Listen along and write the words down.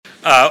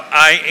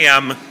I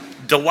am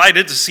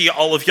delighted to see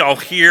all of y'all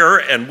here,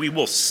 and we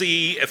will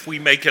see if we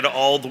make it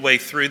all the way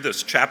through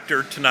this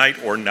chapter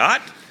tonight or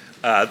not.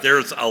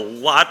 There's a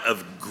lot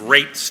of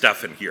great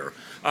stuff in here.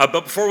 But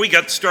before we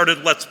get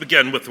started, let's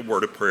begin with a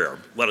word of prayer.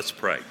 Let us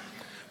pray.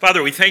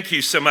 Father, we thank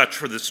you so much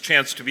for this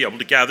chance to be able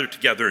to gather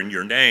together in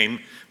your name.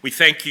 We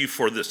thank you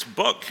for this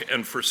book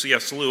and for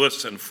C.S.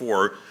 Lewis and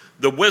for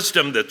the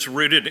wisdom that's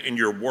rooted in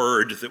your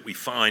word that we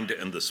find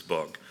in this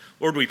book.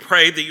 Lord, we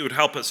pray that you would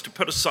help us to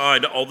put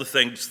aside all the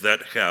things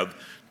that have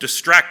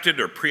distracted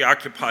or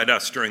preoccupied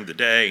us during the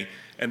day,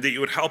 and that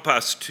you would help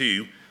us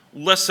to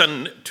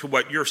listen to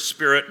what your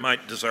Spirit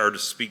might desire to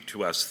speak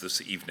to us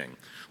this evening.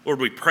 Lord,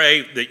 we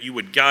pray that you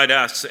would guide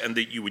us and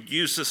that you would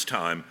use this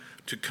time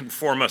to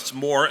conform us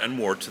more and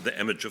more to the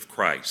image of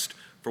Christ.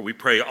 For we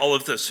pray all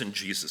of this in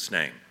Jesus'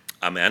 name.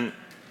 Amen.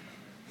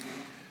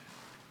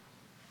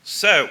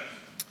 So,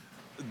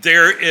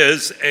 there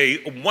is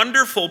a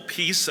wonderful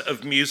piece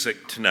of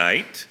music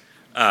tonight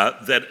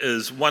that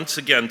is once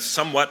again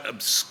somewhat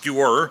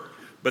obscure,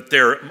 but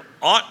there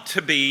ought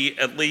to be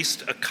at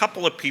least a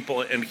couple of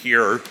people in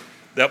here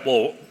that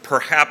will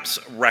perhaps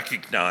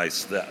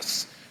recognize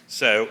this.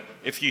 So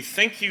if you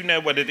think you know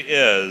what it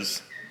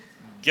is,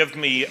 give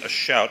me a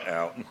shout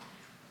out.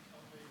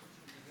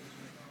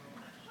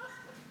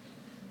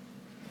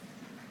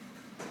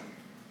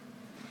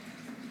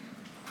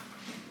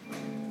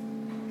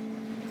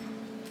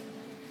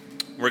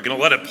 We're going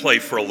to let it play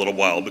for a little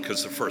while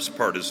because the first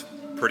part is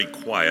pretty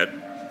quiet.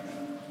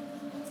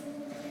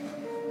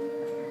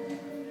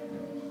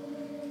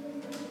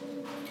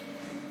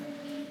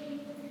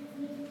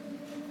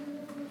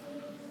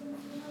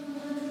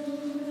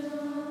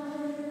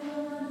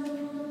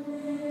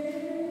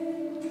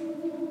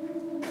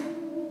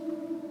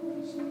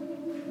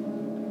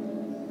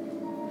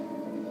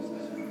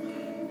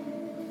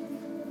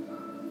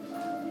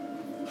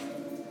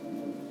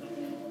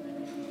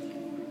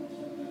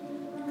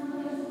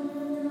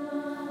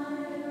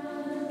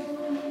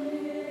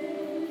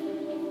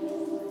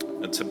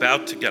 It's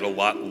about to get a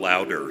lot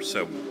louder,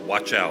 so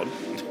watch out.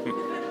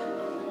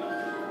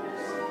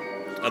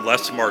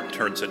 Unless Mark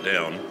turns it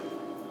down.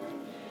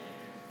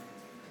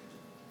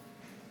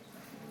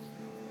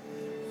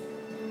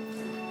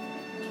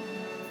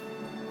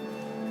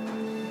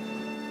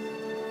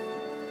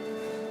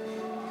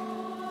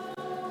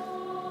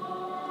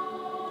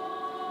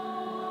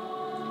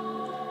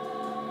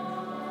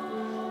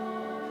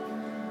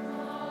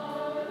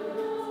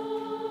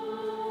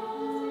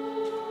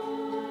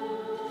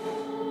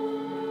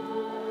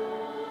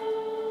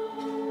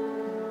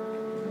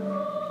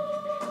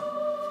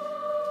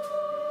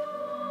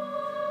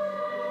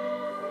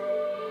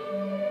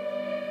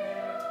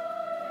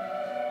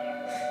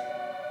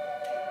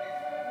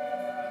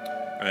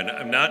 And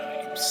I'm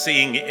not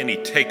seeing any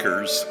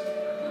takers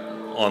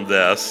on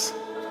this.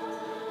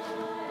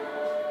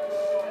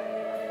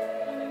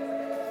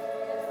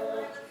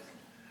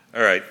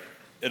 All right,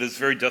 it is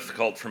very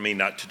difficult for me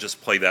not to just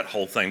play that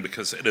whole thing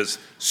because it is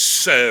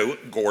so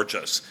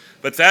gorgeous.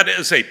 But that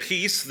is a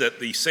piece that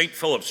the St.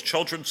 Philip's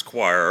Children's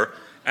Choir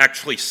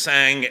actually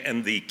sang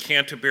in the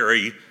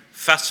Canterbury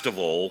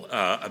Festival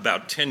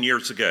about 10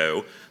 years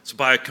ago. It's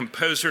by a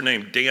composer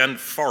named Dan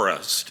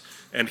Forrest.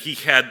 And he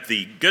had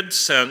the good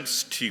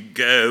sense to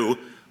go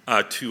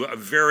to a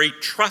very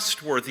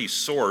trustworthy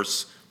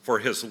source for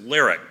his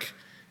lyric.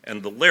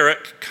 And the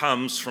lyric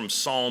comes from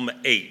Psalm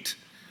 8.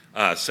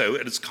 So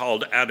it is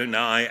called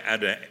Adonai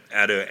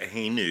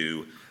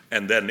Eloheinu.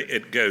 And then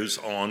it goes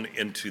on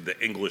into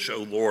the English,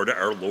 O Lord,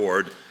 our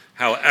Lord,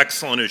 how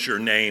excellent is your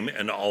name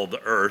in all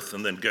the earth.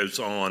 And then goes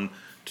on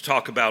to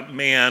talk about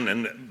man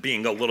and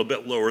being a little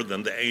bit lower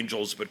than the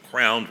angels, but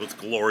crowned with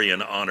glory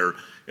and honor.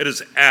 It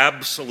is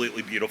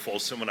absolutely beautiful.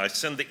 So when I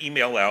send the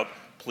email out,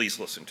 please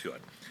listen to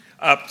it.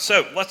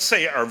 So let's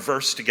say our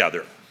verse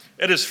together.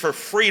 It is for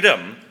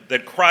freedom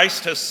that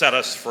Christ has set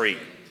us free.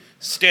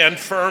 Stand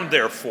firm,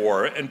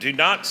 therefore, and do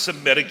not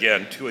submit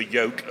again to a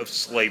yoke of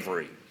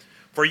slavery.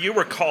 For you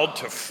were called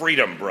to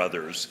freedom,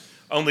 brothers.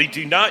 Only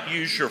do not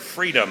use your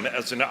freedom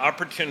as an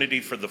opportunity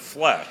for the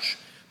flesh,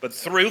 but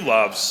through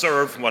love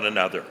serve one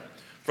another.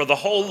 For the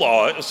whole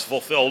law is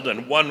fulfilled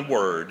in one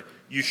word: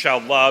 you shall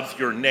love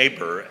your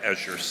neighbor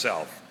as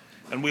yourself.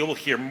 And we will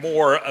hear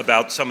more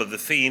about some of the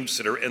themes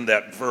that are in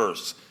that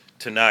verse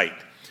tonight.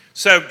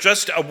 So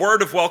just a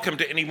word of welcome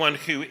to anyone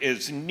who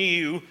is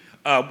new,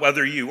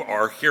 whether you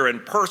are here in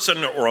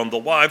person or on the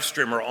live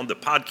stream or on the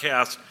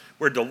podcast.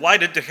 We're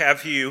delighted to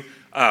have you.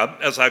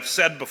 As I've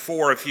said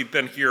before, if you've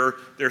been here,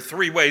 there are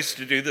 3 ways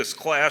to do this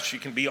class. You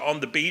can be on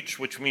the beach,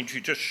 which means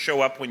you just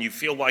show up when you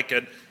feel like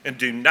it and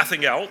do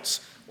nothing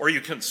else. Or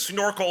you can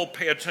snorkel,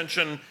 pay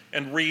attention,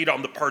 and read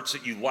on the parts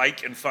that you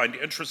like and find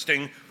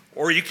interesting.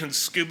 Or you can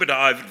scuba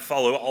dive and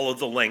follow all of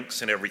the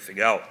links and everything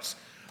else,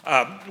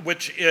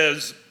 which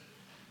is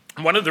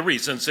one of the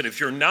reasons that if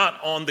you're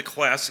not on the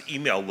class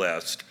email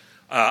list,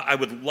 I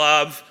would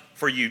love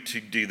for you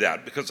to do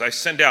that, because I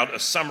send out a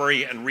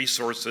summary and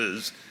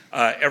resources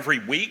every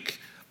week.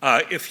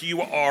 If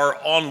you are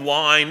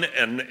online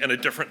and in a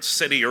different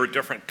city or a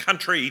different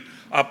country,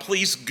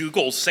 please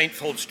Google St.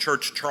 Philip's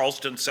Church,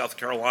 Charleston, South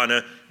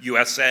Carolina,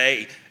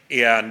 USA,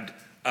 and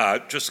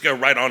just go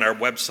right on our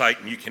website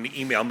and you can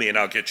email me and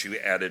I'll get you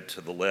added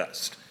to the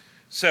list.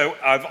 So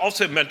I've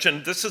also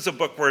mentioned this is a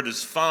book where it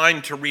is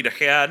fine to read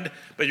ahead,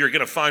 but you're going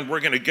to find we're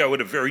going to go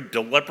at a very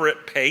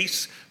deliberate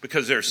pace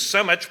because there's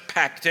so much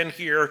packed in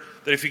here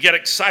that if you get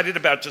excited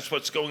about just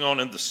what's going on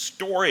in the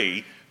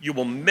story, you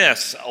will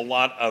miss a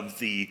lot of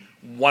the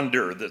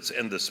wonder that's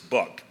in this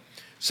book.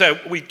 So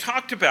we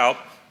talked about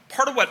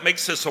part of what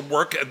makes this a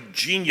work of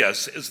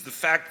genius is the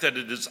fact that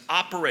it is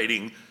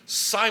operating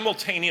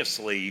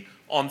simultaneously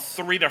on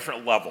 3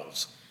 different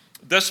levels.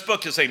 This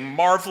book is a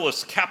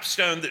marvelous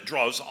capstone that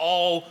draws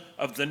all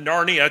of the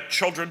Narnia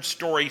children's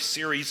story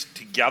series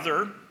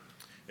together.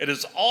 It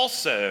is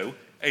also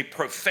a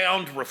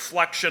profound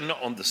reflection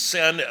on the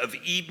sin of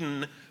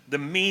Eden, the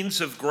means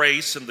of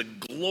grace, and the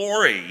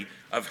glory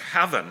of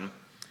heaven.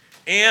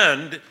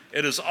 And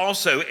it is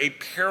also a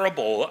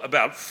parable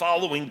about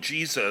following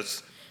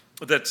Jesus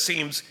that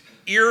seems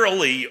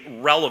eerily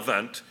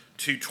relevant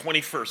to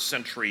 21st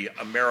century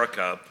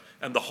America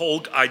and the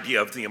whole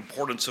idea of the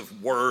importance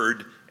of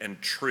word and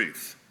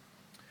truth.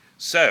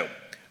 So,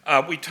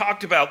 we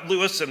talked about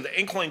Lewis and the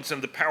Inklings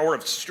and the power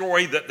of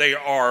story, that they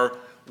are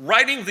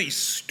writing these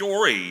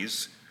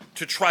stories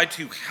to try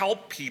to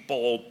help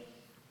people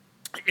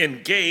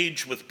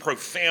engage with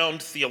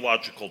profound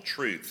theological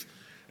truth.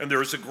 And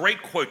there is a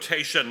great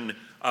quotation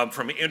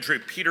from Andrew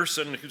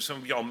Peterson, who some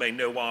of y'all may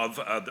know of,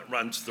 that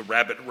runs the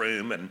Rabbit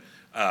Room and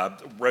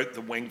wrote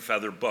the Wing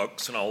Feather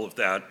books and all of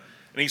that.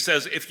 And he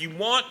says, if you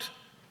want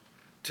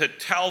to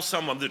tell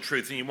someone the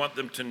truth and you want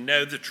them to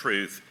know the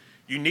truth,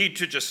 you need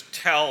to just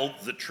tell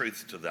the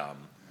truth to them.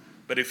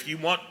 But if you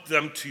want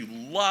them to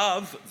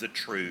love the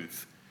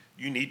truth,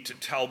 you need to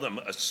tell them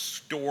a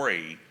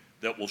story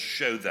that will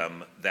show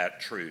them that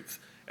truth.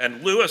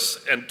 And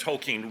Lewis and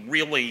Tolkien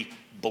really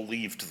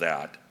believed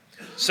that.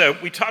 So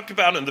we talked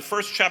about in the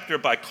first chapter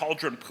by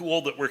Cauldron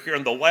Pool that we're here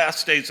in the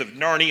last days of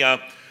Narnia,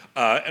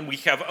 and we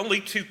have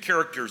only 2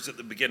 characters at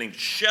the beginning,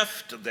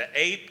 Shift the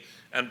Ape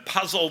and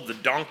Puzzle the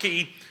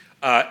donkey.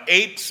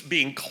 Apes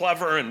being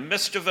clever and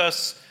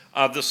mischievous,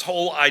 this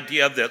whole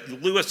idea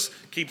that Lewis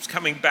keeps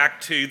coming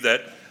back to,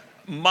 that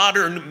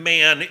modern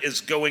man is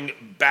going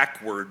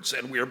backwards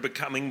and we are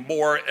becoming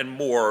more and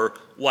more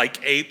like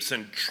apes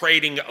and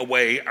trading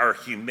away our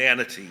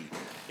humanity.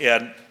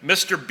 And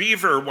Mr.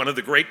 Beaver, one of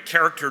the great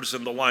characters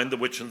in The Lion, the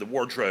Witch, and the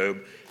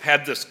Wardrobe,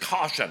 had this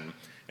caution.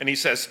 And he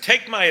says,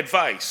 take my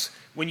advice.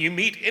 When you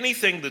meet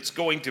anything that's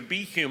going to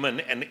be human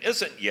and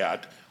isn't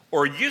yet,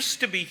 or used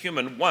to be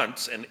human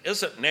once and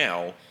isn't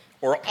now,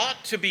 or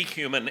ought to be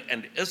human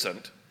and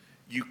isn't,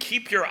 you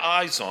keep your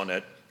eyes on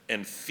it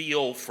and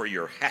feel for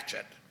your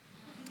hatchet.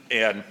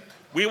 And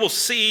we will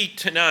see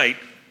tonight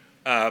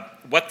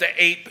what the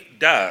ape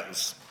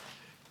does.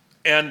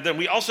 And then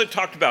we also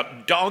talked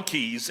about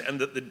donkeys, and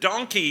that the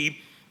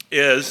donkey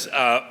is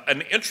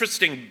an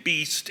interesting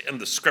beast in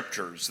the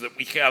scriptures, that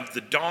we have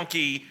the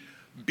donkey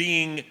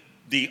being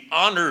the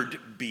honored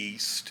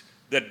beast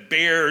that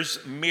bears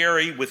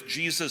Mary with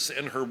Jesus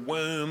in her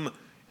womb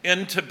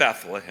into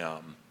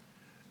Bethlehem.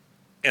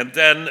 And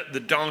then the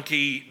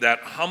donkey, that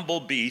humble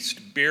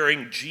beast,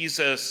 bearing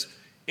Jesus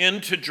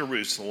into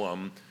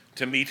Jerusalem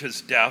to meet his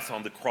death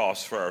on the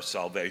cross for our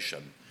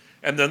salvation.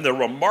 And then the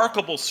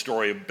remarkable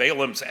story of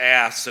Balaam's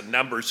ass in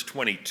Numbers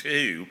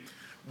 22,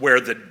 where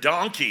the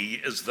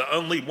donkey is the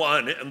only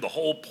one in the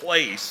whole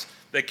place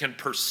that can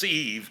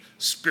perceive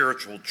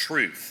spiritual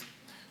truth.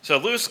 So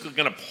Lewis is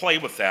going to play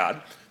with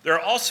that. There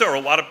are also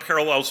a lot of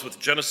parallels with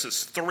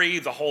Genesis 3,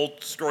 the whole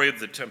story of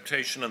the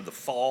temptation and the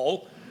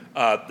fall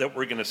that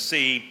we're going to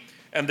see.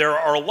 And there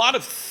are a lot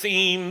of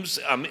themes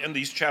in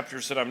these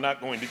chapters that I'm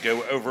not going to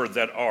go over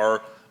that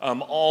are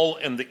all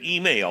in the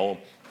email.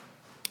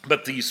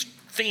 But these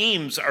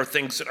themes are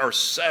things that are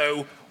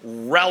so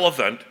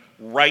relevant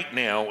right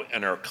now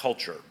in our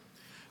culture.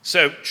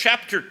 So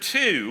chapter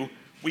 2,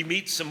 we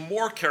meet some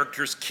more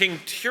characters. King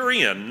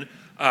Tirian,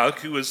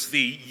 who is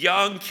the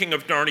young king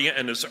of Narnia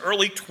in his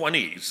early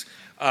 20s.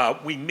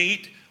 We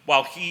meet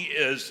while he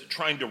is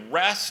trying to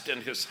rest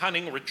in his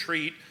hunting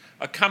retreat,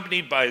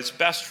 accompanied by his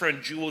best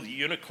friend Jewel the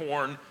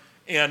unicorn.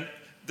 And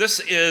this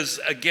is,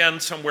 again,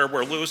 somewhere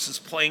where Lewis is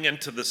playing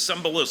into the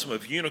symbolism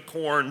of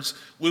unicorns.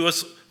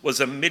 Lewis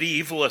was a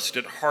medievalist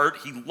at heart.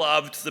 He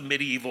loved the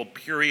medieval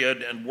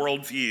period and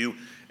worldview.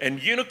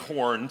 And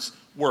unicorns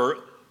were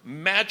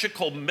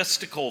magical,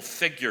 mystical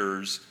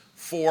figures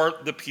for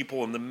the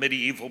people in the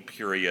medieval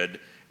period,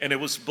 and it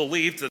was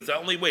believed that the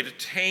only way to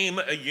tame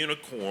a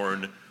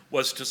unicorn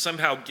was to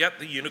somehow get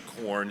the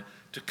unicorn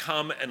to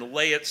come and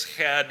lay its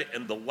head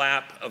in the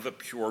lap of a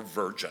pure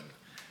virgin.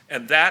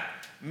 And that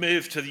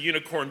moved to the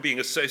unicorn being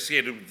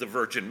associated with the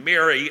Virgin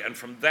Mary, and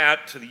from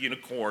that to the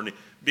unicorn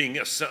being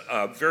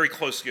very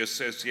closely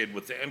associated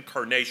with the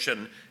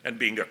incarnation and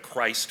being a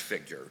Christ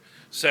figure.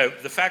 So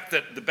the fact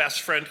that the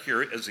best friend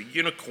here is a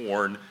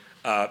unicorn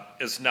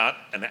is not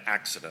an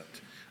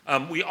accident.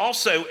 We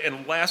also,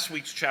 in last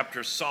week's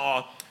chapter,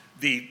 saw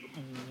the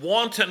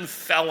wanton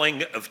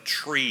felling of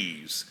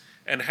trees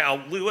and how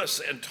Lewis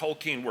and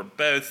Tolkien were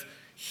both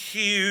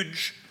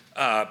huge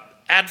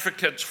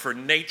advocates for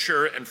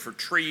nature and for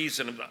trees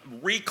and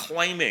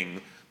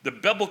reclaiming the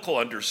biblical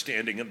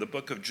understanding in the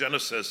book of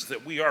Genesis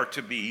that we are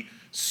to be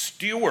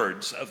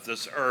stewards of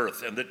this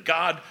earth and that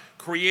God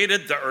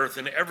created the earth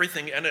and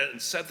everything in it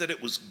and said that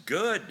it was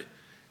good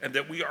and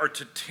that we are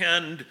to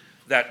tend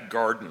that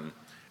garden.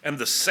 And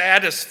the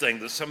saddest thing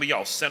that some of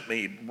y'all sent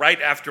me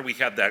right after we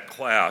had that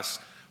class,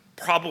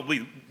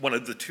 probably one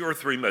of the 2 or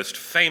 3 most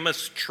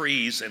famous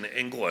trees in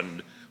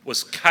England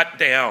was cut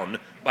down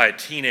by a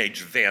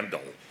teenage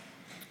vandal.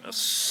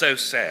 So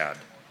sad.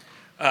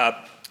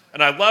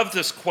 And I love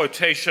this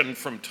quotation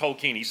from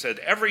Tolkien. He said,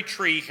 "Every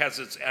tree has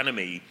its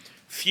enemy,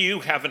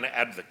 few have an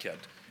advocate.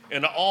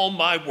 In all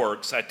my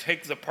works, I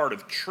take the part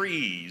of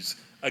trees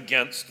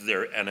against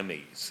their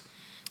enemies."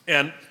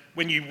 And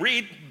when you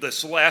read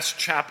this last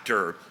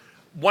chapter,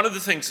 one of the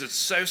things that's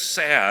so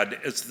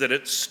sad is that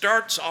it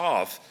starts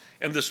off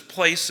in this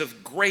place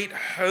of great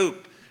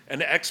hope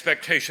and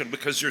expectation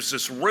because there's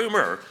this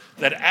rumor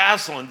that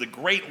Aslan, the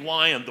great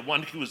lion, the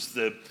one who is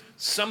the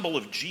symbol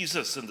of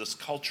Jesus in this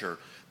culture,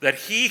 that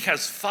he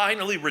has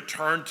finally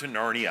returned to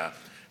Narnia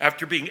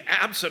after being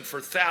absent for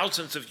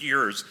thousands of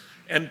years.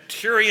 And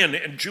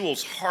Tirian and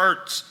Jewel's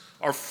hearts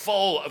are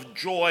full of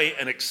joy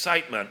and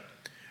excitement.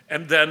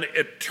 And then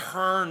it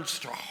turns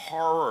to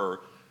horror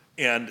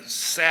and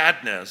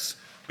sadness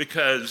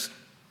because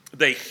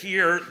they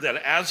hear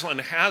that Aslan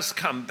has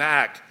come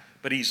back,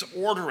 but he's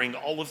ordering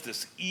all of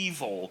this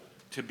evil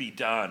to be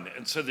done.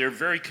 And so they're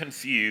very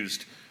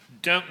confused,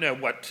 don't know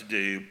what to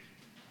do.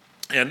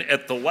 And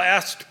at the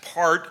last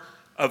part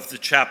of the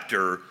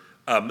chapter,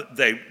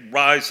 they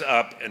rise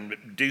up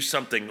and do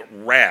something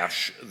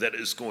rash that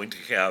is going to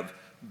have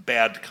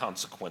bad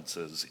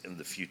consequences in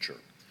the future.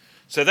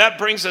 So that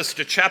brings us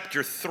to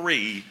chapter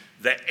 3,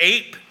 The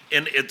Ape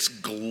in Its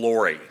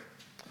Glory.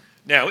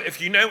 Now, if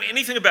you know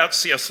anything about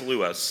C.S.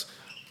 Lewis,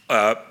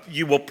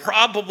 you will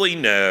probably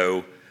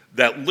know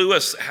that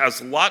Lewis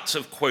has lots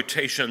of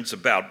quotations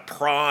about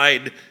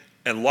pride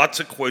and lots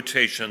of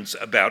quotations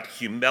about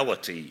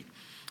humility.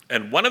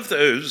 And one of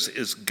those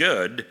is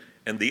good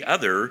and the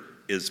other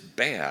is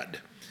bad.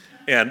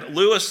 And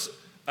Lewis,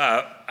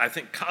 I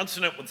think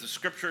consonant with the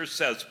scriptures,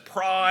 says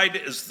pride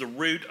is the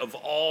root of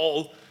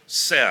all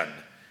sin.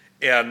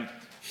 And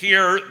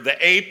here, the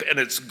ape and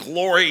its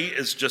glory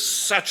is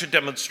just such a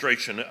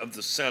demonstration of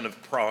the sin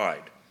of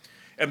pride.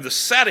 And the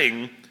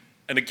setting,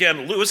 and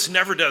again, Lewis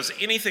never does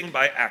anything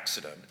by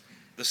accident.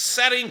 The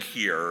setting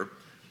here,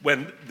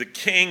 when the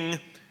king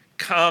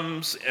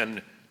comes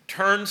and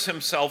turns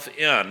himself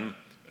in,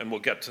 and we'll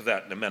get to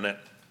that in a minute,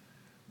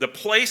 the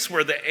place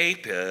where the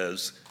ape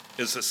is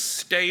a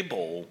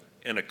stable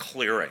in a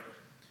clearing.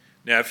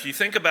 Now, if you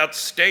think about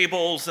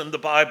stables in the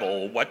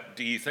Bible, what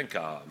do you think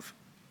of?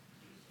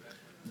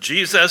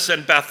 Jesus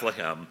and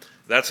Bethlehem.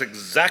 That's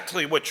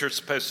exactly what you're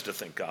supposed to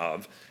think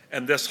of.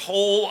 And this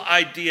whole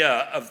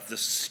idea of the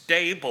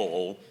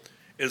stable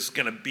is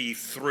going to be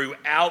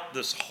throughout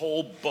this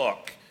whole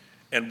book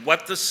and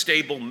what the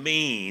stable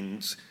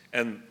means.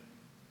 And,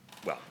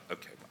 well,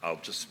 okay,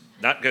 I'll just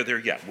not go there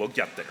yet. We'll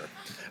get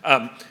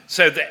there.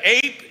 So the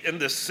ape in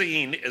the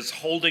scene is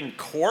holding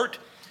court,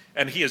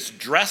 and he is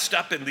dressed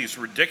up in these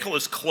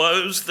ridiculous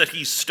clothes that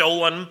he's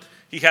stolen.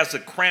 He has a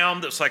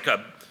crown that's like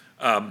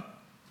a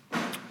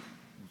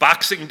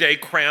Boxing Day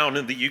crown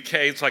in the UK.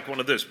 It's like one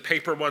of those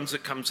paper ones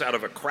that comes out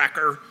of a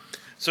cracker.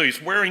 So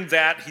he's wearing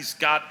that. He's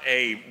got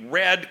a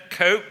red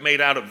coat made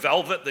out of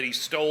velvet that he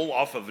stole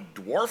off of a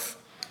dwarf.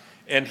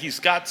 And he's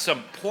got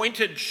some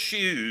pointed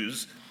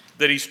shoes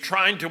that he's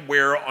trying to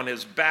wear on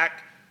his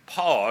back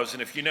paws.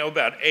 And if you know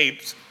about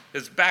apes,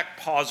 his back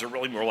paws are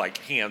really more like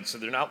hands, so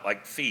they're not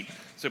like feet.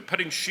 So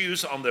putting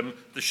shoes on them,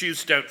 the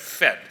shoes don't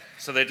fit.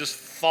 So they just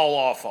fall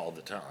off all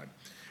the time.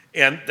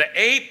 And the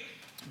ape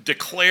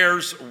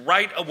declares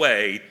right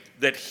away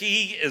that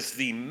he is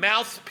the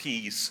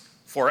mouthpiece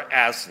for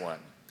Aslan,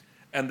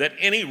 and that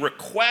any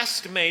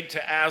request made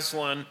to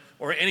Aslan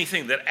or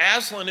anything that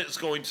Aslan is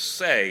going to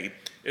say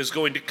is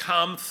going to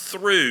come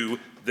through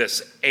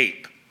this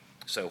ape.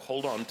 So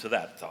hold on to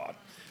that thought.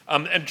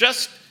 And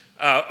just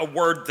a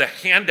word, the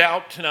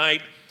handout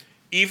tonight,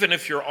 even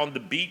if you're on the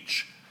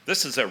beach,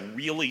 this is a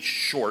really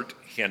short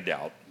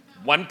handout.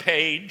 1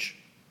 page.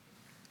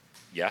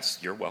 Yes,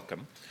 you're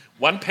welcome.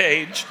 1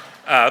 page,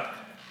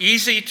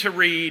 easy to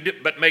read,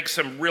 but makes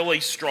some really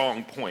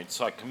strong points.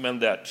 So I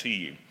commend that to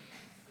you.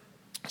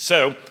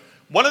 So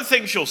one of the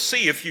things you'll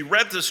see if you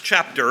read this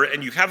chapter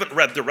and you haven't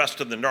read the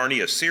rest of the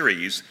Narnia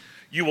series,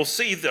 you will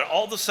see that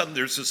all of a sudden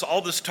there's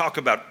all this talk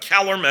about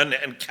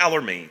calormen and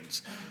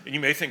calormenes. And you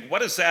may think,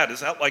 what is that?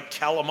 Is that like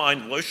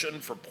calamine lotion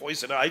for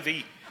poison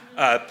ivy?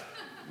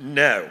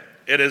 No,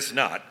 it is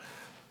not.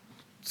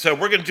 So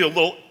we're going to do a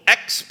little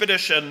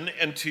expedition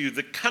into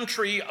the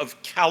country of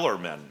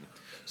Calormen.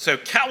 So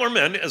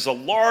Calormen is a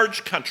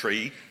large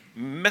country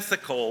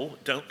mythical,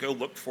 don't go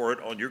look for it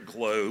on your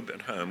globe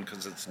at home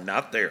because it's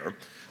not there.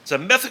 It's a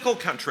mythical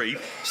country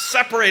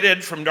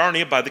separated from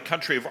Narnia by the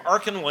country of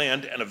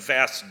Archenland and a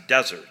vast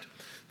desert.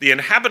 The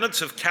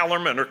inhabitants of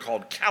Calormen are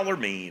called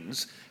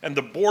Calormenes, and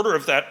the border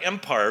of that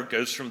empire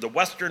goes from the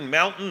western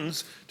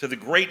mountains to the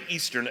great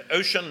eastern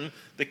ocean.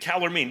 The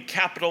Calormene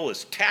capital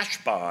is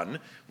Tashbaan,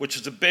 which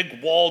is a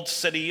big walled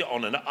city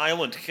on an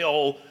island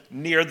hill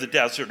near the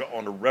desert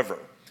on a river.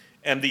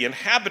 And the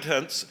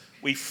inhabitants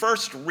we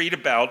first read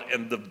about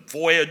in the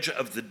Voyage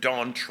of the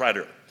Dawn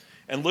Treader.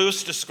 And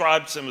Lewis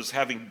describes them as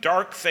having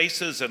dark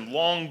faces and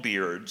long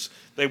beards.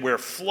 They wear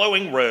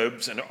flowing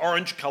robes and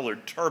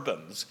orange-colored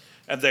turbans.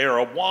 And they are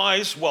a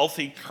wise,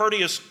 wealthy,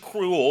 courteous,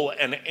 cruel,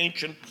 and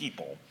ancient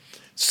people.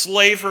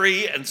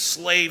 Slavery and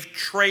slave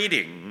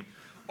trading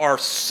are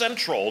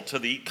central to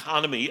the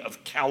economy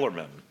of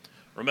Calormen.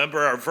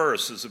 Remember, our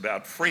verse is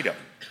about freedom.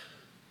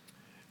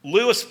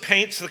 Lewis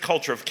paints the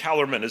culture of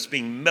Calormen as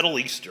being Middle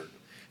Eastern.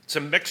 It's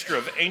a mixture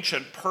of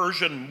ancient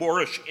Persian,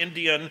 Moorish,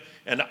 Indian,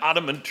 and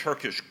Ottoman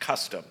Turkish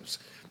customs.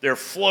 There are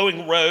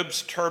flowing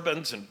robes,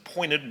 turbans, and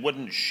pointed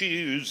wooden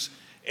shoes,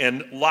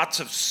 and lots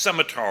of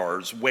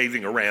scimitars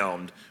waving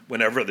around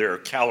whenever there are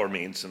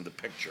Calormenes in the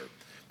picture.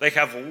 They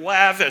have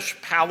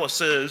lavish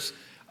palaces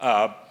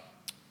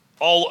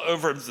all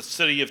over the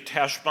city of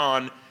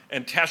Tashbaan,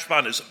 and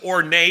Tashbaan is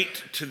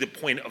ornate to the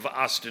point of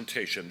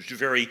ostentation. There's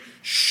very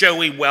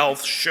showy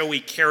wealth, showy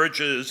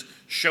carriages,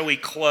 showy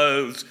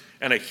clothes,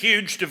 and a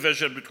huge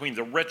division between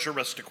the rich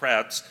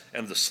aristocrats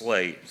and the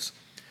slaves.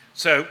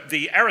 So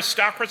the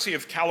aristocracy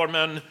of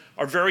Calormen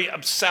are very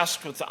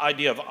obsessed with the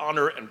idea of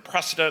honor and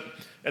precedent,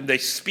 and they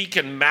speak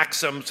in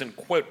maxims and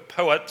quote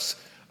poets.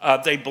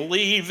 They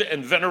believe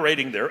in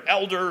venerating their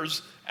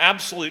elders,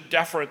 absolute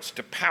deference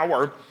to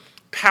power.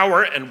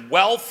 Power and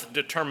wealth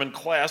determine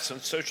class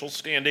and social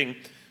standing.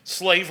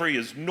 Slavery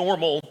is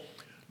normal.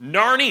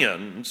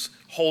 Narnians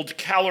hold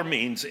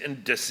Calormenes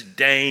in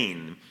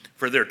disdain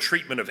for their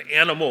treatment of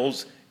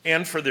animals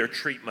and for their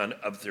treatment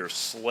of their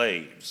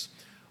slaves.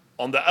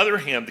 On the other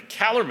hand, the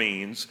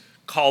Calormenes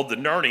called the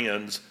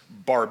Narnians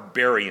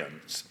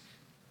barbarians.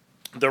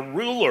 The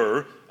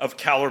ruler of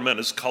Calormen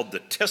is called the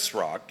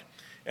Tisroc,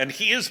 and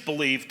he is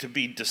believed to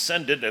be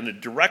descended in a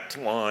direct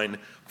line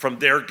from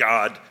their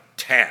god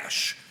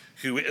Tash,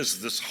 who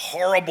is this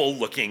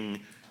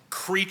horrible-looking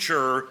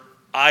creature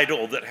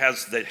idol that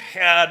has the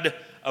head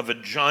of a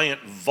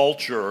giant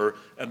vulture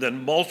and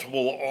then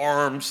multiple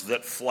arms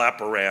that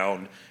flap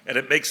around, and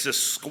it makes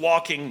this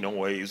squawking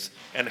noise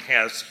and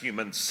has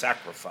human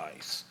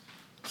sacrifice.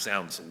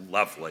 Sounds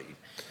lovely.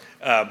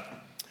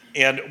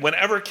 And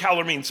whenever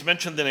Calormenes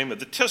mention the name of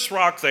the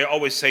Tisroc, they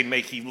always say,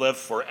 "May he live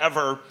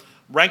forever."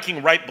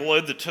 Ranking right below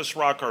the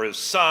Tisroc are his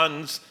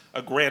sons,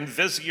 a grand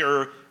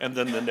vizier, and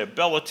then the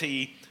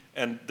nobility.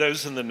 And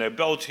those in the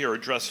nobility are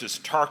addressed as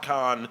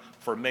Tarkhan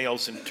for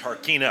males and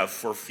Tarkina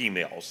for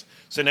females.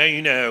 So now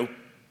you know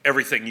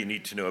everything you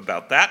need to know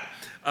about that.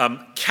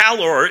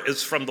 Calor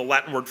is from the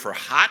Latin word for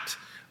hot,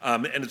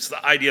 and it's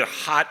the idea of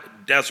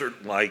hot,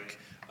 desert-like,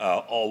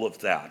 all of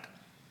that.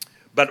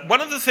 But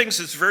one of the things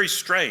that's very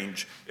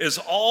strange is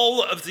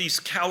all of these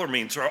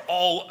Calormenes are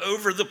all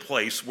over the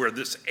place where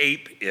this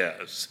ape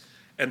is.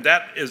 And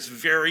that is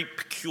very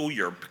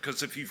peculiar,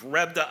 because if you've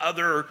read the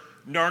other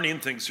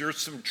Narnian things, there's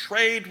some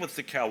trade with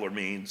the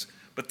Calormenes,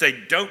 but they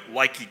don't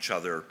like each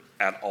other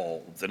at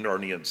all, the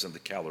Narnians and the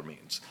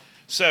Calormenes.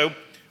 So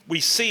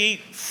we see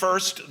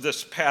first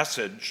this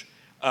passage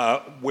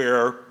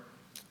where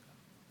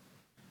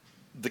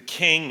the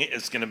king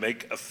is going to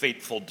make a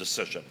fateful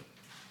decision.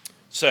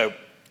 So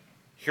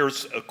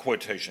here's a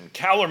quotation.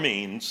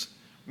 Calormenes,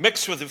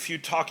 mixed with a few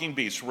talking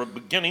beasts, were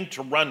beginning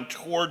to run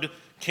toward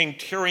King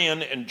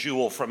Tirian and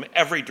Jewel from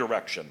every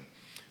direction.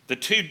 The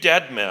two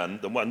dead men,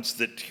 the ones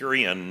that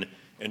Tirian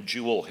and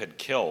Jewel had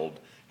killed,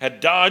 had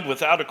died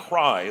without a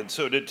cry, and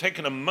so it had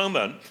taken a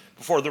moment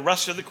before the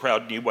rest of the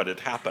crowd knew what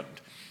had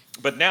happened.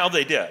 But now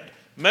they did.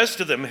 Most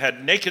of them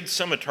had naked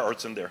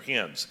scimitars in their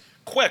hands.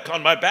 "Quick,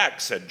 on my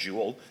back," said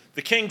Jewel.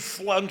 The king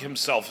flung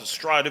himself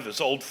astride of his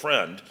old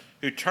friend,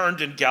 who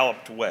turned and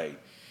galloped away.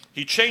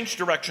 He changed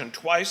direction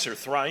twice or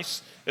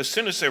thrice as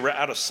soon as they were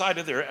out of sight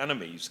of their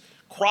enemies,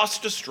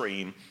 crossed a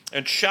stream,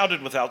 and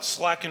shouted without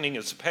slackening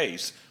his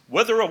pace,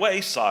 "Whither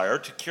away, sire,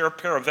 to cure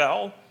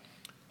Paravel?"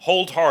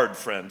 "Hold hard,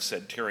 friend,"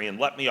 said Tirian,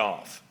 "let me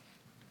off."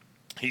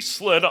 He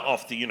slid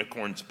off the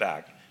unicorn's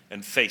back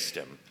and faced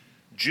him.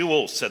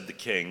 "Jewel," said the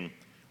king,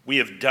 "we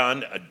have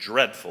done a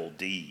dreadful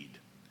deed."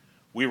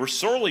 "We were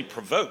sorely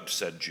provoked,"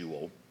 said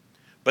Jewel,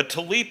 "but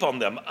to leap on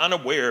them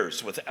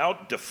unawares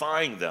without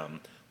defying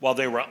them while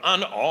they were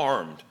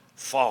unarmed,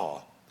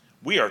 faugh.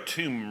 We are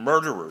two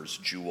murderers,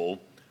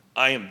 Jewel.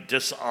 I am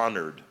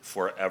dishonored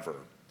forever."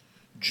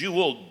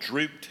 Jewel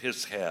drooped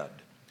his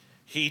head.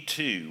 He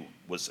too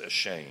was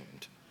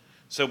ashamed.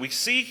 So we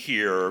see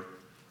here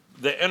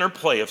the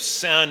interplay of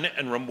sin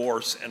and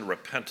remorse and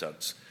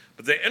repentance.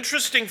 But the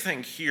interesting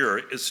thing here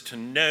is to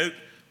note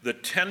the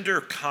tender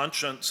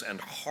conscience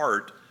and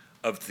heart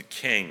of the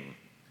king,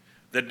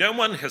 that no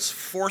one has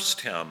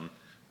forced him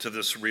to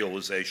this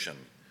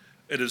realization.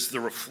 It is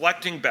the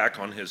reflecting back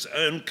on his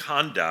own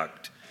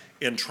conduct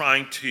in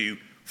trying to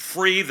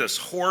free this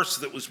horse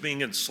that was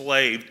being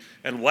enslaved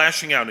and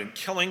lashing out and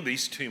killing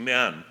these two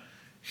men.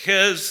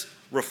 His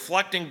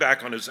reflecting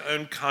back on his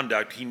own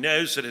conduct, he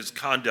knows that his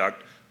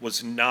conduct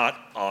was not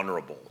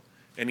honorable,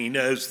 and he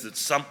knows that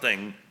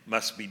something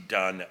must be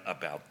done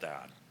about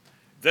that.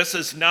 This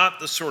is not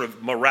the sort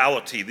of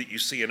morality that you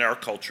see in our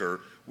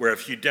culture where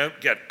if you don't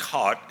get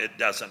caught, it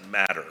doesn't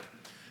matter.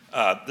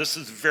 This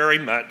is very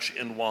much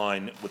in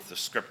line with the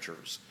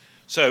scriptures.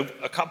 So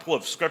a couple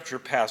of scripture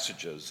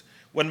passages.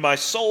 When my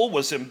soul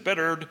was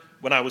embittered,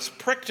 when I was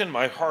pricked in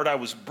my heart, I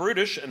was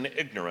brutish and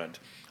ignorant.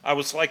 I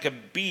was like a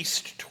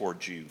beast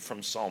toward you,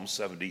 from Psalm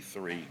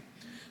 73.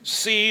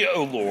 See,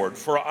 O Lord,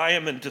 for I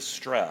am in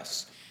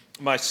distress.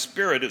 My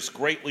spirit is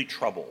greatly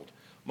troubled.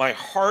 My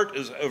heart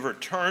is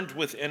overturned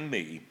within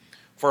me,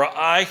 for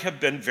I have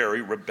been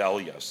very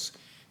rebellious.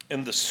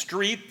 In the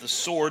street the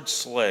sword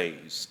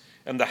slays,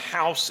 and the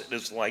house it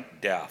is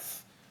like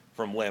death,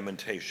 from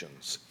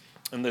Lamentations.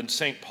 And then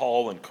St.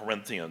 Paul in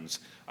Corinthians,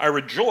 I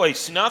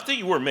rejoice not that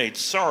you were made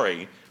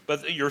sorry,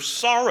 but that your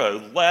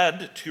sorrow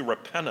led to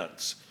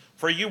repentance.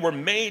 For you were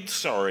made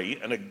sorry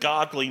in a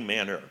godly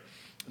manner,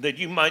 that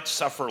you might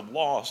suffer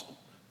loss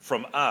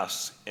from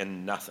us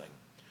in nothing.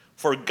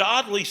 For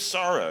godly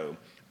sorrow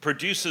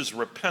produces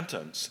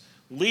repentance,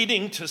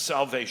 leading to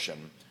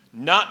salvation,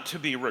 not to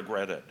be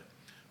regretted.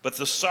 But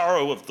the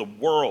sorrow of the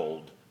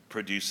world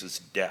produces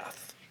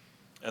death.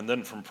 And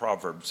then from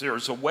Proverbs, there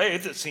is a way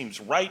that seems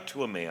right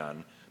to a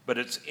man, but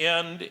its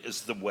end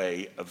is the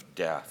way of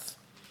death.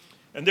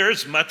 And there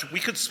is much, we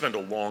could spend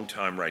a long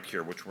time right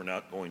here, which we're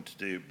not going to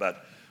do,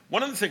 but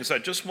one of the things I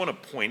just want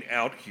to point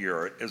out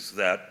here is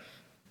that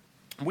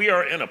we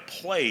are in a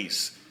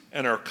place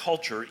in our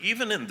culture,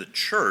 even in the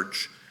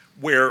church,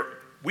 where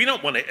we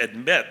don't want to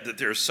admit that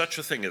there's such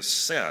a thing as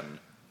sin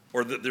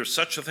or that there's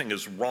such a thing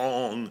as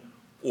wrong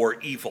or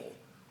evil.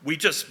 We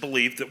just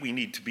believe that we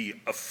need to be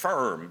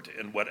affirmed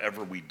in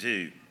whatever we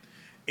do.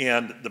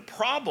 And the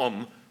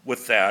problem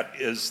with that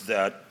is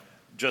that,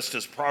 just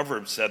as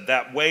Proverbs said,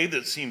 that way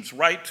that seems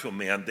right to a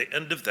man, the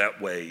end of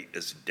that way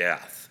is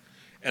death.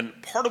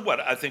 And part of what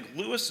I think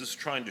Lewis is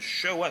trying to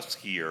show us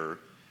here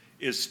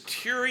is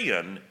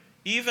Tirian,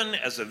 even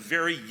as a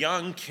very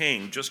young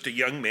king, just a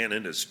young man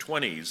in his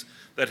 20s,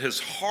 that his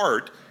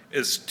heart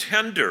is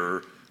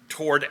tender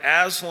toward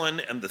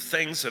Aslan and the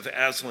things of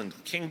Aslan's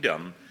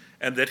kingdom,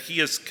 and that he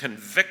is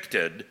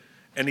convicted,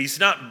 and he's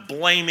not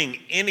blaming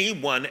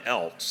anyone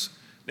else.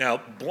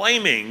 Now,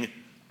 blaming,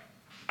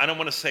 I don't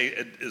want to say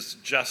it is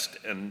just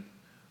in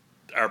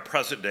our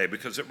present day,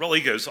 because it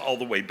really goes all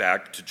the way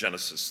back to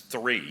Genesis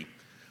 3,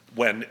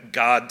 when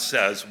God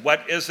says,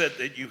 what is it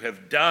that you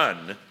have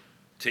done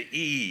to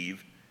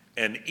Eve?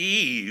 And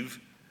Eve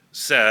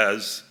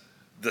says,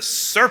 the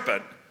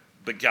serpent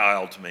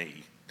beguiled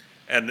me.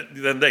 And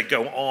then they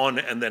go on,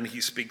 and then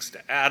he speaks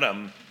to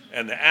Adam,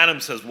 and Adam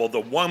says, well,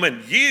 the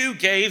woman you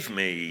gave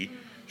me,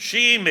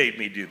 she made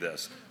me do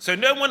this. So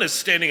no one is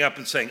standing up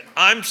and saying,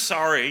 I'm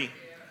sorry,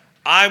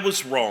 I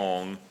was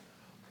wrong,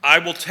 I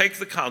will take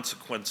the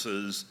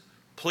consequences,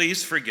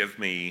 please forgive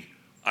me,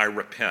 I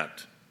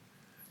repent.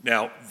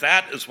 Now,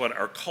 that is what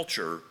our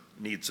culture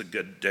needs a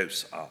good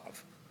dose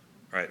of.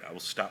 All right, I will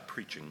stop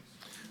preaching.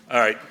 All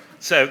right,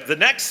 so the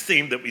next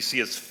theme that we see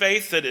is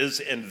faith that is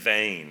in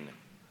vain.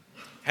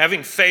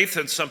 Having faith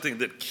in something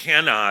that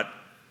cannot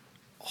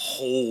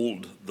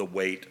hold the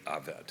weight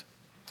of it.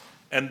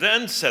 And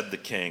then said the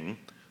king,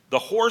 the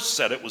horse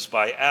said it was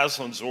by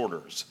Aslan's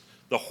orders.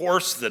 The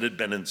horse that had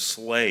been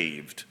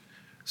enslaved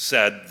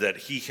said that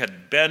he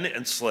had been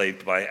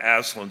enslaved by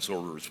Aslan's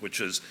orders, which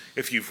is,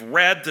 if you've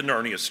read the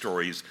Narnia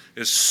stories,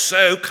 is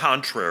so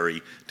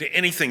contrary to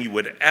anything you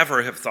would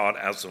ever have thought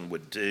Aslan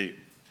would do.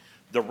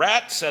 The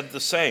rat said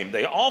the same.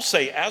 They all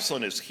say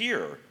Aslan is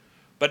here,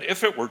 but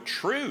if it were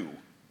true.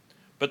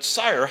 But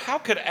sire, how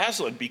could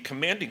Aslan be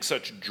commanding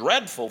such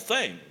dreadful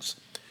things?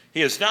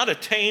 He is not a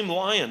tame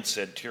lion,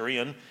 said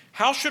Tirian.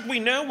 How should we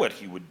know what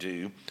he would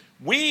do?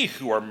 We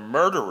who are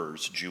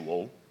murderers,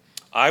 Jewel.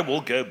 I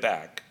will go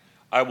back.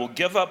 I will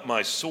give up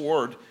my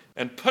sword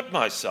and put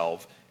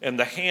myself in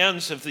the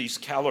hands of these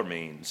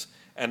Calormenes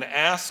and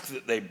ask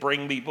that they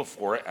bring me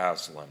before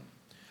Aslan.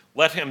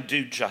 Let him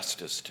do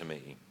justice to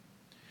me.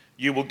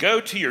 You will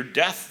go to your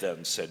death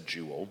then, said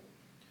Jewel.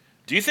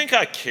 Do you think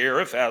I care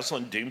if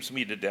Aslan dooms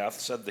me to death,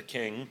 said the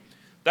king.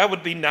 That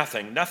would be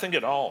nothing, nothing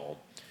at all.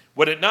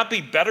 Would it not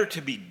be better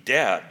to be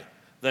dead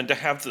than to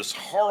have this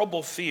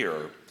horrible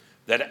fear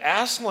that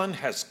Aslan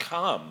has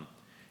come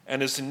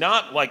and is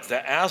not like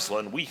the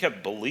Aslan we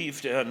have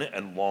believed in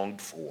and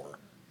longed for?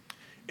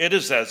 It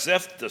is as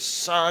if the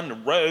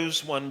sun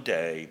rose one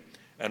day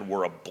and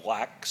were a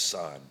black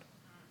sun.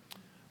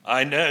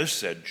 I know,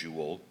 said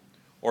Jewel,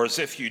 or as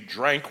if you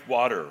drank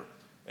water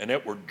and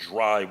it were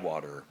dry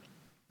water.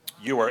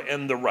 You are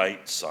in the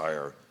right,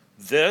 sire.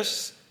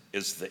 This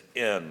is the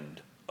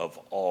end of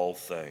all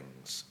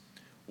things.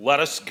 Let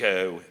us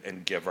go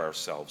and give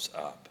ourselves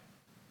up.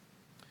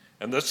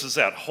 And this is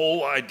that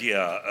whole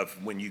idea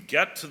of when you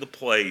get to the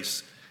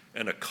place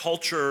in a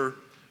culture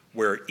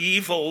where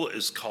evil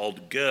is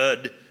called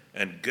good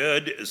and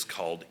good is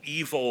called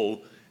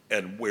evil,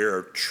 and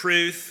where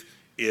truth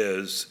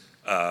is,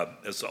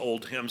 as the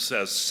old hymn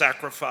says,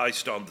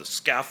 sacrificed on the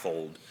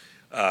scaffold,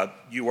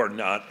 you are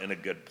not in a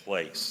good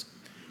place.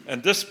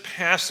 And this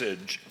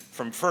passage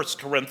from 1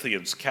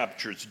 Corinthians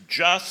captures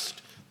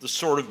just the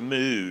sort of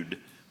mood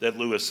that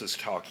Lewis is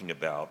talking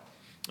about.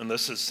 And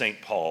this is St.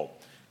 Paul.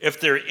 If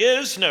there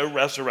is no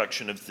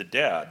resurrection of the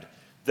dead,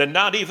 then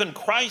not even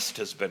Christ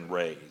has been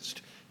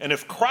raised. And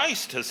if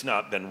Christ has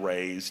not been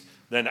raised,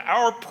 then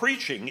our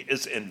preaching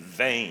is in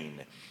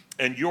vain,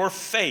 and your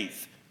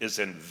faith is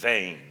in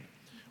vain.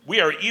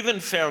 We are even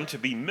found to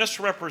be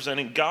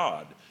misrepresenting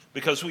God,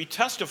 because we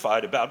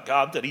testified about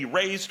God that he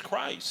raised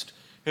Christ,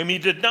 whom he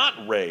did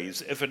not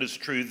raise, if it is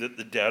true that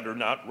the dead are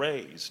not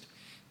raised.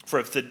 For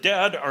if the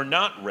dead are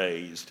not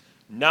raised,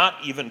 not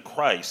even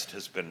Christ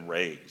has been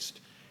raised.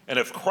 And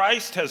if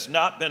Christ has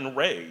not been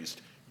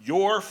raised,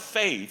 your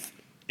faith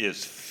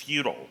is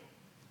futile,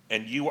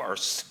 and you are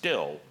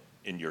still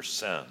in your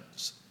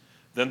sins.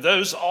 Then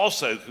those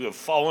also who have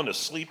fallen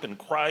asleep in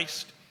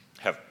Christ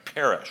have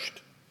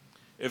perished.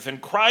 If in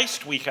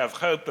Christ we have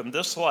hope in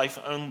this life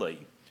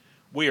only,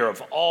 we are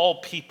of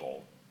all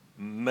people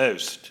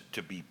most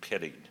to be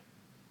pitied.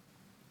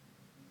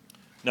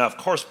 Now, of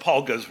course,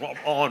 Paul goes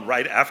on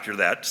right after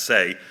that to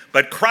say,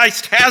 but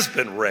Christ has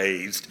been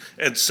raised,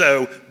 and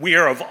so we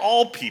are of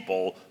all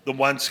people the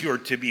ones who are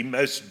to be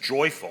most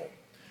joyful.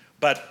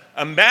 But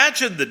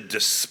imagine the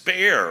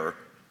despair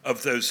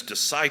of those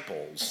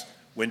disciples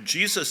when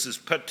Jesus is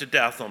put to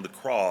death on the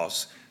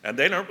cross, and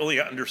they don't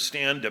really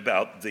understand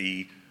about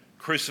the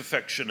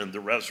crucifixion and the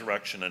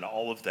resurrection and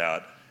all of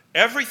that.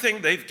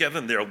 Everything they've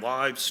given their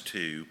lives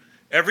to,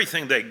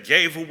 everything they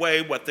gave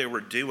away what they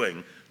were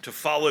doing to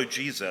follow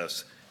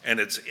Jesus, and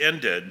it's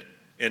ended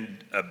in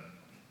an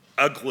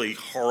ugly,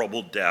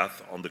 horrible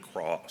death on the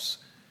cross.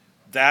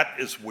 That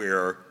is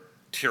where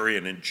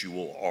Tirian and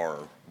Jewel are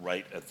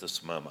right at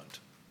this moment.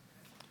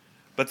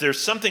 But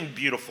there's something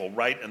beautiful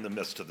right in the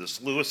midst of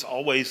this. Lewis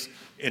always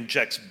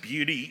injects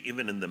beauty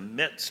even in the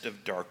midst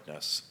of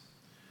darkness.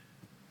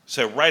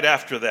 So right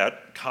after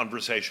that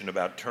conversation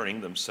about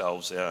turning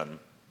themselves in,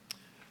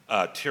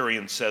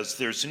 Tirian says,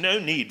 there's no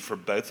need for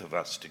both of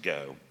us to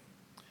go.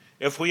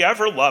 If we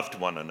ever loved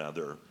one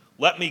another,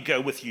 let me go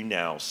with you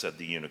now, said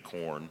the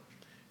unicorn.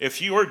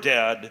 If you are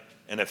dead,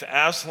 and if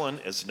Aslan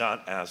is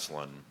not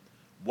Aslan,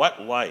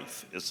 what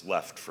life is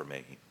left for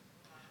me?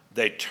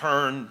 They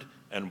turned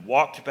and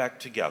walked back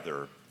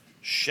together,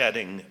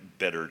 shedding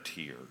bitter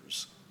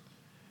tears.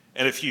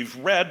 And if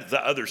you've read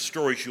the other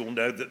stories, you'll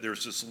know that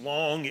there's this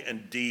long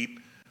and deep,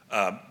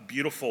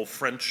 beautiful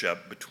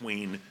friendship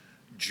between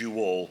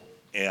Jewel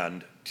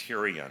and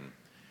Tirian.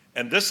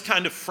 And this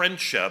kind of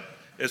friendship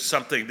is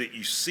something that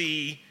you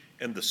see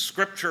in the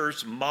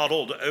scriptures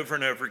modeled over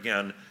and over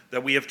again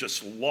that we have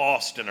just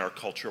lost in our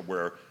culture,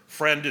 where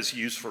friend is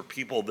used for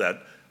people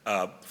that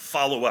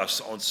follow us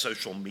on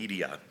social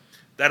media.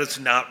 That is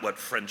not what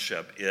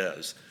friendship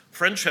is.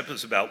 Friendship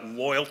is about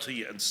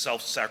loyalty and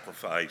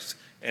self-sacrifice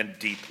and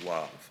deep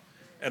love.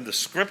 And the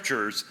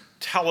scriptures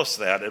tell us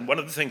that. And one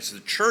of the things the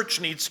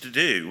church needs to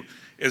do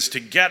is to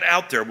get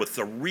out there with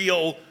the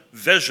real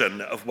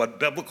vision of what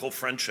biblical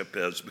friendship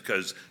is,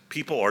 because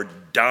people are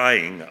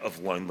dying of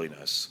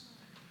loneliness.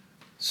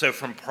 So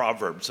from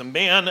Proverbs, a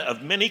man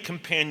of many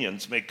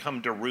companions may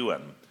come to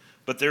ruin,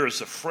 but there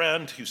is a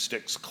friend who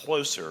sticks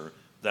closer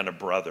than a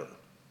brother.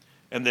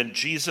 And then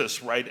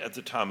Jesus, right at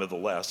the time of the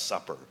Last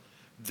Supper,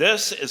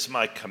 this is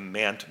my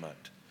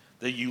commandment,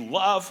 that you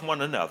love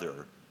one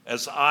another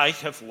as I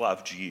have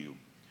loved you.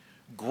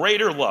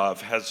 Greater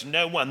love has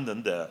no one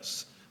than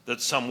this,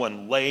 that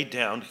someone lay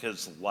down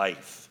his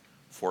life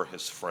for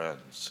his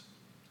friends.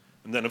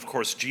 And then, of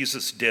course,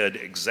 Jesus did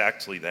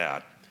exactly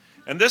that.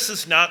 And this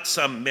is not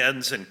some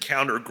men's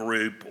encounter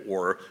group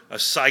or a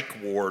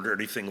psych ward or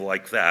anything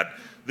like that.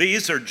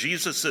 These are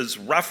Jesus's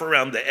rough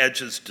around the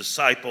edges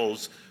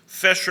disciples,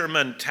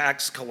 fishermen,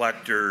 tax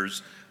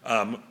collectors,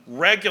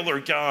 regular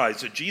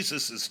guys that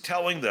Jesus is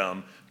telling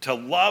them to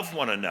love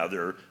one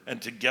another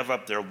and to give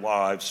up their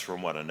lives for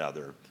one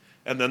another.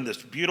 And then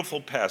this beautiful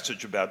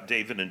passage about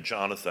David and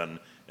Jonathan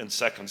in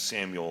 2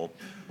 Samuel,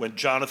 when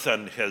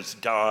Jonathan has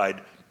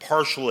died,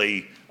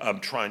 partially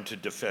trying to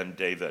defend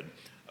David.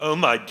 Oh,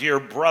 my dear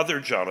brother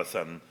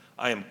Jonathan,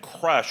 I am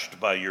crushed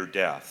by your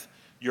death.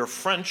 Your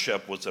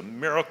friendship was a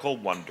miracle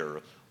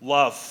wonder,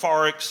 love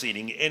far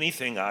exceeding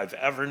anything I've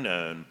ever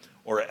known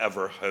or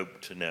ever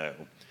hoped to know.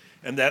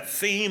 And that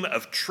theme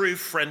of true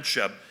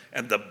friendship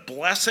and the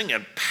blessing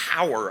and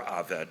power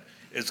of it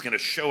is going to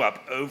show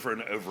up over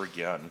and over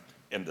again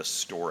in this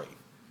story.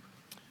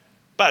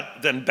 But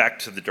then back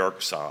to the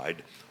dark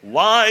side.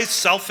 Lies,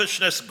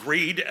 selfishness,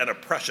 greed, and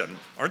oppression.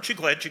 Aren't you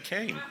glad you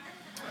came?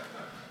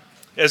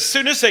 As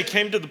soon as they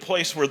came to the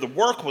place where the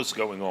work was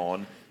going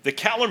on, the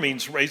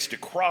Calamines raised a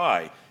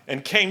cry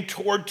and came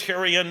toward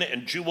Tirian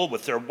and Jewel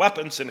with their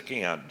weapons in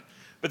hand.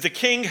 But the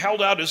king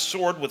held out his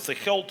sword with the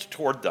hilt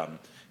toward them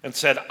and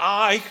said,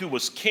 I, who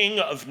was king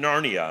of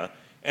Narnia,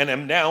 and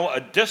am now a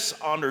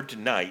dishonored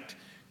knight.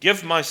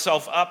 Give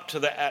myself up to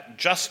the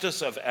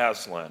justice of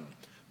Aslan.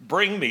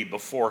 Bring me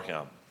before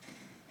him.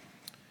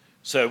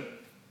 So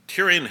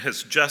Tirian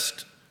has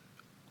just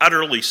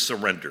utterly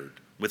surrendered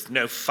with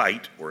no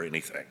fight or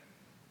anything.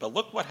 But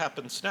look what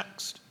happens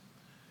next.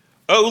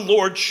 "O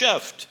Lord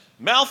Shift,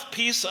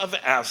 mouthpiece of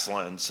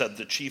Aslan," said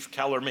the chief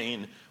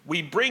Calormene,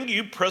 "we bring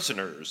you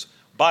prisoners.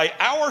 By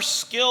our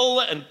skill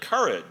and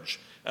courage,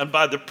 and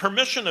by the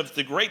permission of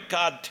the great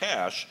god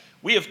Tash,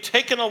 we have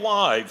taken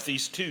alive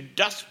these two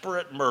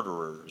desperate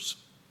murderers."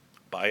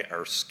 By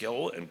our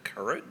skill and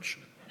courage?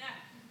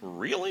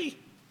 Really?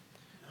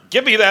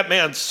 "Give me that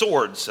man's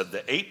sword," said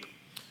the ape.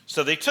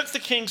 So they took the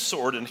king's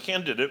sword and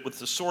handed it with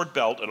the sword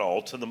belt and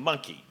all to the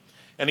monkey.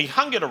 And he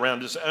hung it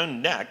around his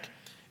own neck,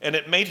 and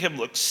it made him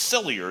look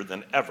sillier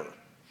than ever.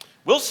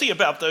 "We'll see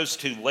about those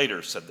two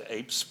later," said the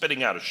ape,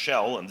 spitting out a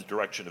shell in the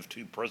direction of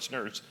two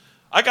prisoners.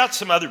 "I got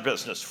some other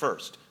business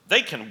first.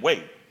 They can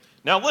wait.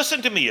 Now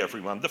listen to me,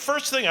 everyone. The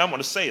first thing I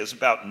want to say is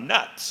about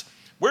nuts.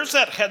 Where's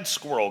that head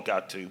squirrel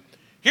got to?"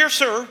 "Here,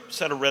 sir,"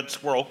 said a red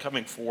squirrel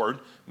coming forward,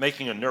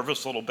 making a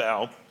nervous little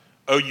bow.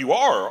 "Oh, you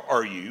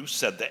are you?"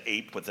 said the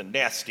ape with a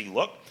nasty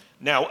look.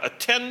 "Now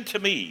attend to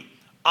me.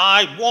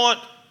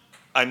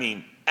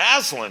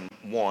 Aslan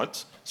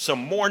wants some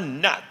more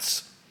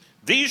nuts.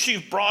 These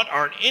you've brought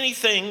aren't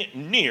anything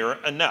near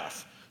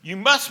enough. You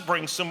must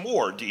bring some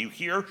more, do you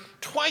hear?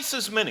 Twice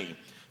as many.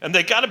 And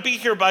they got to be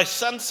here by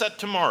sunset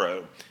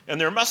tomorrow.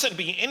 And there mustn't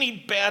be any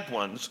bad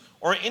ones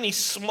or any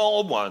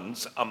small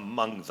ones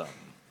among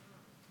them."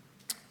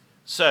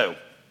 So,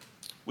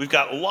 we've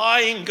got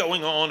lying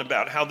going on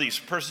about how these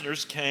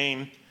prisoners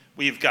came.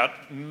 We've got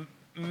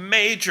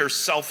major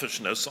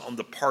selfishness on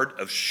the part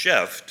of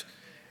Shift.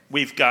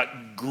 We've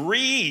got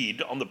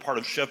greed on the part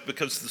of Shift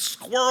because the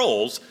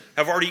squirrels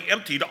have already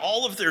emptied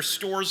all of their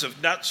stores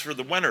of nuts for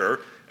the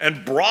winter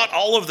and brought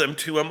all of them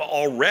to him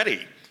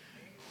already.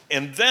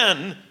 And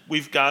then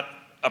we've got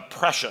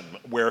oppression,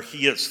 where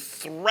he is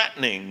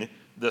threatening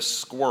the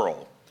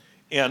squirrel.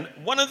 And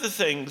one of the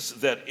things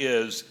that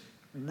is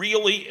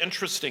really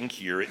interesting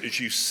here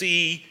is you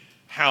see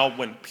how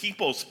when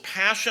people's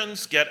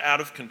passions get out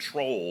of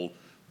control,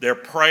 their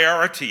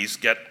priorities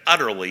get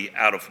utterly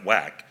out of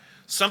whack.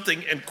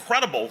 Something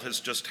incredible has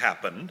just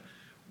happened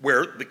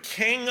where the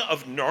king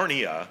of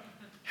Narnia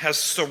has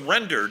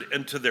surrendered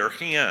into their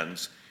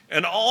hands,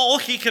 and all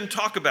he can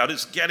talk about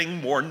is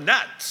getting more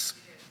nuts.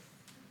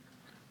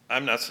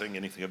 I'm not saying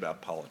anything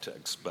about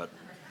politics, but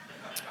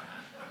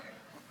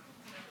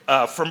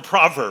from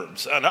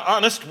Proverbs, "An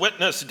honest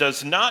witness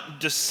does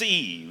not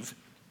deceive,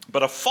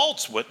 but a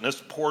false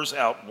witness pours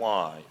out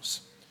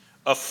lies.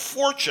 A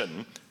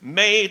fortune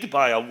made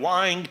by a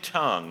lying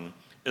tongue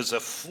is a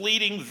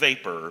fleeting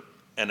vapor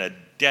and a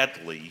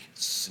deadly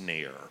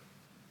snare."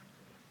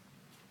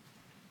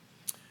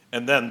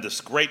 And then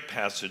this great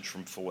passage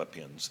from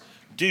Philippians.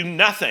 "Do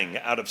nothing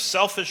out of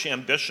selfish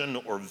ambition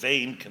or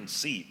vain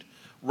conceit.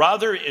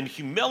 Rather, in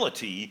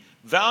humility,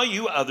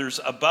 value others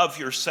above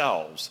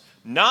yourselves,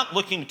 not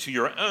looking to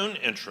your own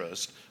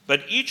interest,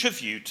 but each of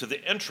you to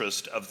the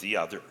interest of the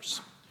others.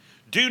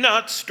 Do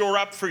not store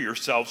up for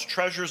yourselves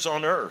treasures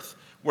on earth,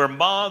 where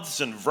moths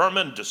and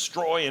vermin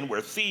destroy and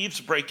where thieves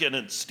break in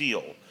and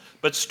steal.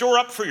 But store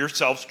up for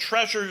yourselves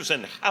treasures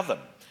in heaven,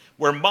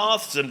 where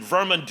moths and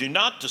vermin do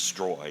not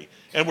destroy,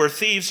 and where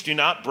thieves do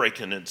not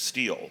break in and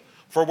steal.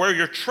 For where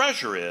your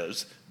treasure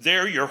is,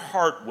 there your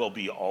heart will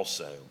be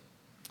also."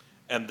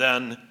 And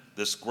then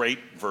this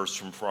great verse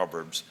from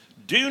Proverbs.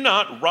 "Do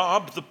not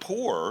rob the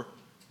poor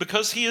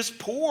because he is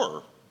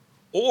poor,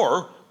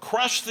 or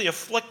crush the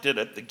afflicted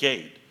at the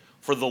gate.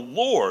 For the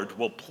Lord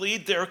will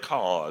plead their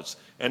cause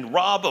and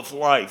rob of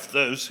life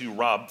those who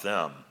rob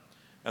them."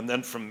 And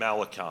then from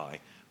Malachi.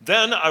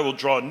 "Then I will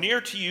draw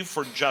near to you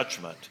for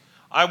judgment.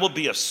 I will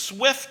be a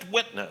swift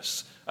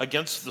witness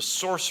against the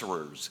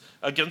sorcerers,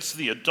 against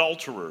the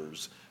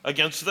adulterers,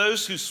 against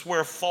those who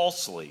swear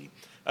falsely,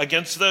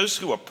 against those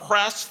who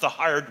oppress the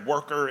hired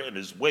worker and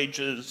his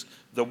wages,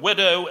 the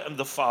widow and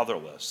the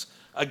fatherless,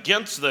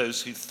 against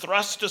those who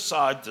thrust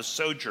aside the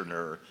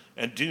sojourner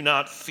and do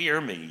not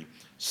fear me,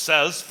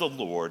 says the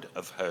Lord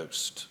of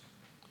hosts."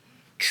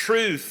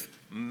 Truth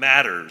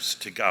matters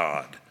to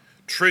God.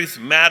 Truth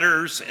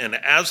matters in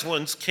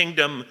Aslan's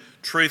kingdom.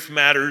 Truth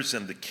matters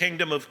in the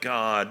kingdom of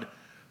God.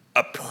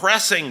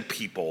 Oppressing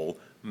people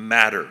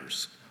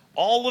matters.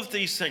 All of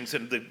these things,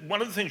 and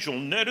one of the things you'll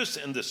notice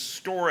in this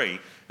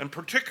story, and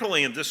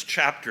particularly in this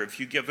chapter, if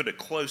you give it a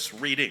close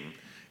reading,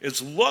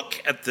 is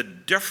look at the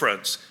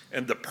difference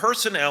in the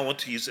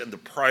personalities and the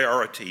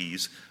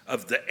priorities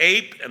of the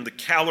ape and the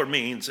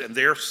Calormenes on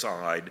their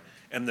side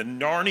and the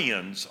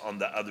Narnians on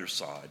the other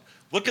side.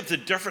 Look at the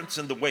difference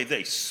in the way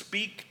they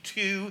speak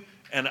to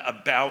and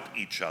about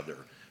each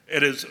other.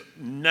 It is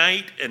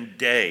night and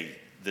day,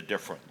 the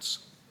difference.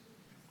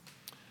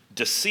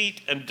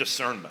 Deceit and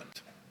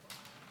discernment.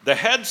 The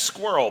head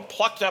squirrel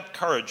plucked up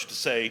courage to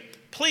say,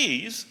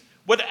 "Please,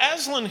 would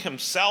Aslan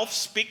himself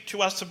speak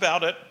to us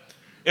about it?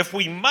 If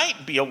we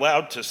might be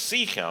allowed to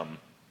see him."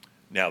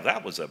 Now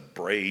that was a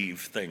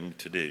brave thing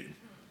to do.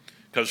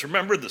 Because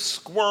remember, the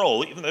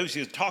squirrel, even though he's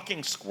a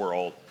talking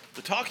squirrel,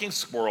 the talking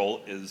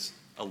squirrel is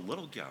a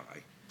little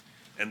guy,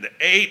 and the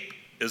ape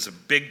is a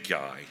big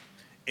guy.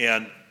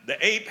 And the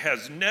ape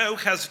has no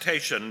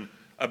hesitation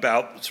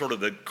about sort of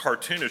the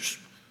cartoonish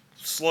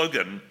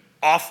slogan,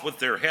 "off with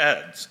their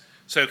heads."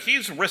 So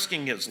he's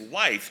risking his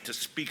life to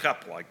speak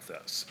up like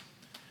this.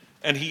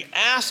 And he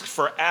asks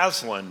for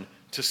Aslan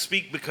to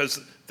speak because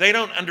they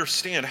don't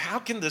understand, how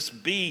can this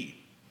be?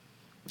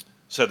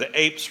 So the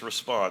ape's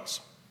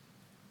response,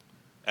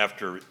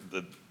 after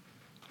the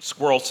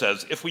squirrel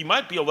says, "If we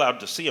might be allowed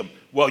to see him."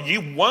 "Well,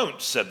 you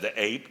won't," said the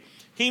ape.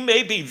 "He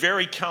may be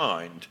very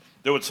kind,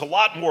 though it's a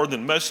lot more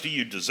than most of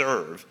you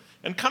deserve,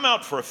 and come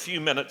out for a few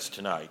minutes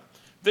tonight.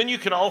 Then you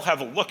can all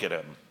have a look at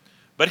him.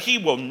 But he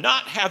will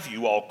not have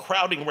you all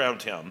crowding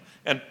around him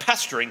and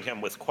pestering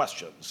him with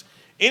questions.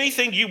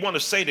 Anything you want to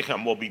say to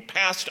him will be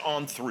passed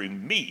on through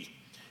me,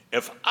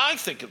 if I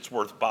think it's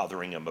worth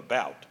bothering him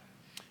about.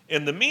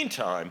 In the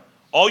meantime,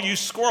 all you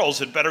squirrels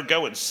had better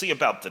go and see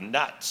about the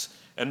nuts,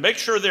 and make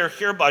sure they're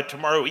here by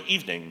tomorrow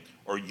evening,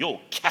 or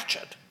you'll catch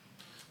it."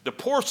 The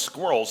poor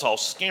squirrels all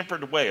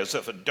scampered away as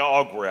if a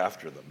dog were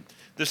after them.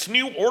 This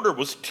new order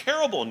was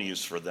terrible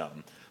news for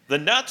them. The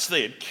nuts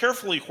they had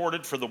carefully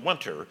hoarded for the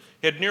winter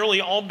had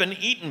nearly all been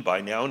eaten by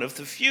now, and of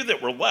the few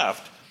that were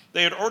left,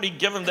 they had already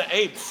given the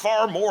ape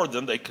far more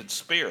than they could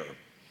spare.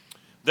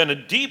 Then a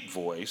deep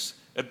voice,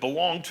 it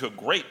belonged to a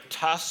great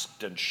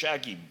tusked and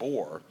shaggy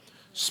boar,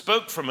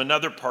 spoke from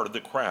another part of the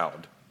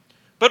crowd.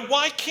 "But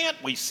why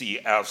can't we see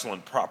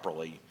Aslan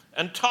properly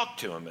and talk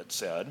to him?" it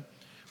said.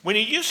 "When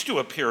he used to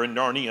appear in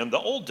Narnia in the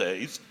old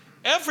days,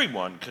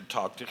 everyone could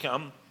talk to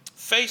him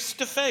face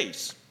to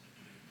face."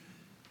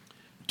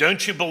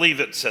 "Don't you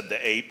believe it," said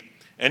the ape.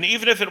 "And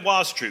even if it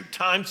was true,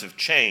 times have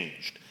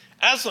changed.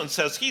 Aslan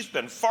says he's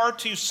been far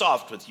too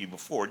soft with you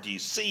before, do you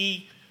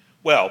see?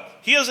 Well,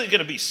 he isn't going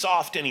to be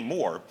soft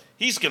anymore.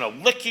 He's going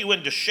to lick you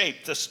into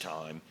shape this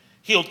time.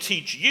 He'll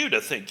teach you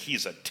to think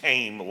he's a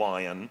tame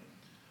lion."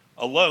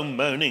 A low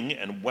moaning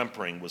and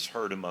whimpering was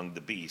heard among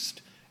the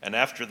beast, and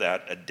after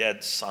that a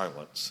dead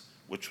silence,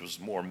 which was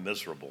more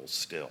miserable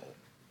still.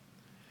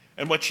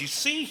 And what you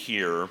see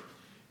here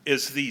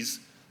is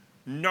these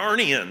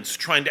Narnians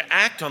trying to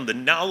act on the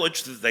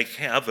knowledge that they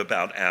have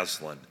about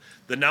Aslan,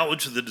 the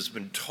knowledge that has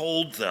been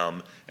told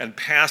them and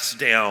passed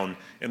down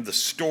in the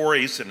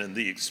stories and in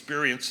the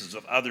experiences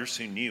of others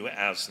who knew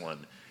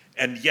Aslan.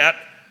 And yet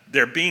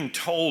they're being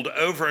told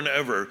over and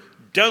over,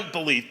 "Don't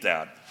believe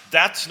that.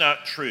 That's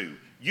not true.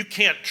 You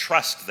can't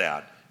trust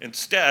that.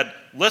 Instead,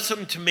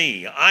 listen to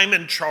me. I'm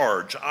in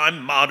charge.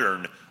 I'm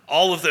modern."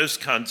 All of those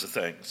kinds of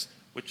things,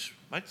 which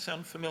might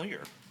sound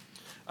familiar.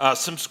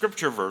 Some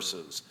scripture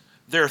verses.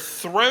 "Their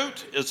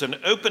throat is an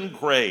open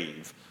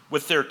grave.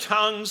 With their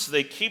tongues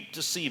they keep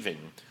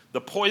deceiving.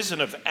 The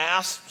poison of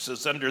asps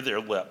is under their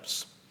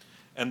lips."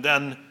 And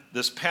then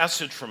this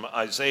passage from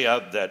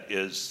Isaiah that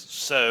is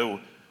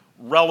so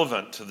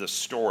relevant to this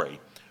story.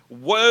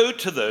 "Woe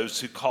to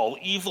those who call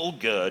evil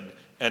good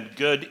and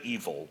good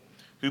evil,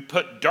 who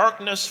put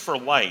darkness for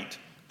light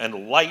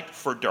and light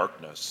for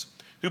darkness,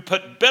 who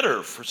put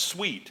bitter for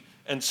sweet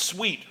and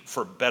sweet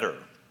for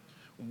bitter.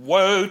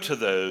 Woe to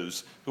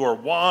those who are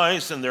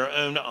wise in their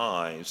own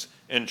eyes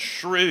and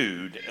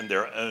shrewd in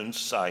their own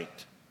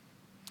sight.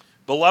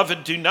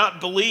 Beloved, do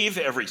not believe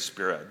every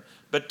spirit,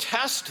 but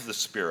test the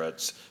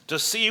spirits to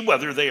see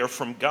whether they are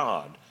from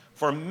God.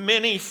 For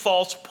many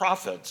false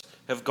prophets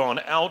have gone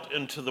out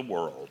into the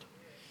world.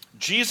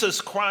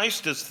 Jesus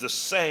Christ is the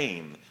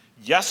same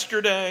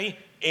yesterday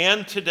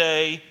and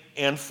today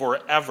and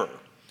forever.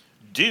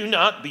 Do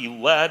not be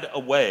led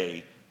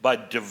away by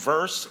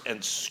diverse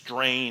and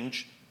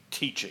strange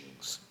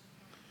teachings."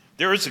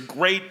 There is a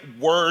great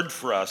word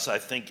for us, I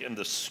think, in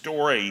the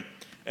story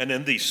and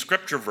in these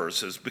scripture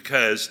verses,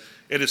 because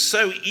it is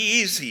so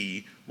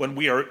easy when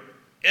we are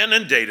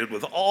inundated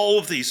with all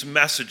of these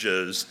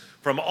messages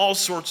from all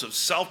sorts of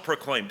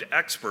self-proclaimed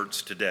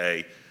experts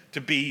today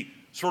to be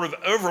sort of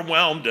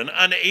overwhelmed and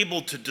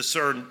unable to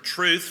discern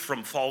truth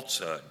from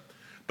falsehood.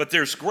 But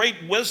there's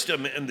great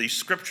wisdom in these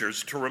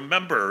scriptures to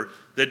remember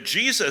that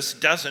Jesus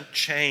doesn't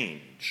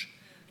change.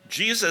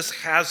 Jesus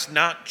has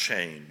not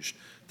changed.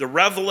 The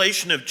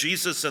revelation of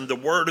Jesus and the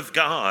Word of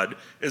God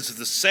is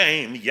the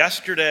same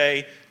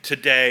yesterday,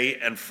 today,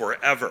 and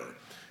forever.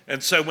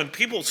 And so when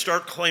people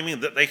start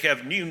claiming that they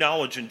have new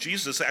knowledge and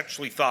Jesus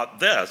actually thought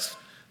this,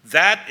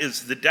 that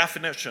is the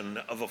definition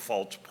of a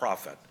false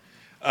prophet.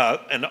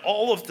 And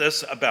all of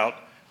this about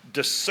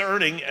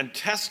discerning and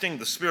testing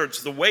the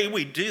spirits, the way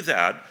we do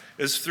that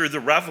is through the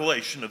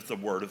revelation of the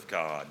Word of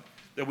God,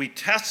 that we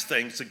test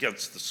things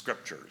against the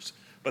Scriptures.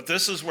 But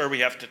this is where we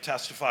have to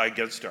testify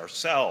against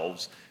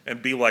ourselves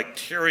and be like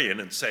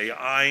Tirian and say,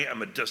 "I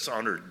am a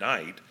dishonored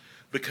knight,"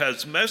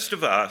 because most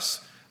of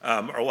us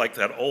are like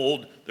that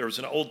there was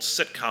an old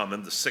sitcom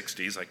in the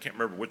 60s, I can't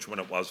remember which one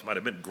it was, it might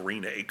have been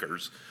Green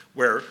Acres,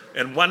 where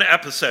in one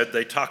episode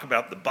they talk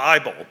about the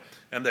Bible,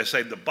 and they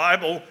say the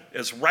Bible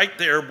is right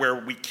there where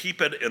we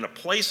keep it in a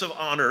place of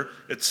honor.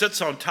 It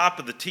sits on top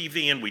of the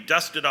TV and we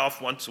dust it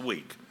off once a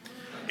week.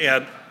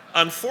 And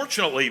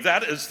Unfortunately,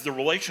 that is the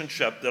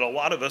relationship that a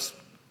lot of us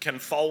can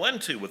fall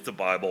into with the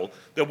Bible,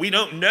 that we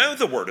don't know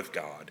the Word of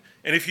God.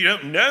 And if you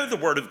don't know the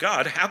Word of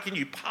God, how can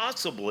you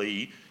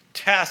possibly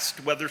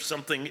test whether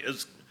something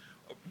is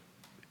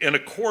in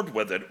accord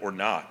with it or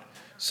not?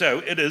 So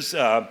it is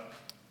a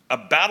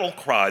battle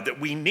cry that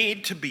we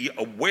need to be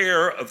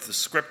aware of the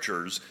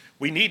Scriptures.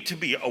 We need to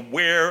be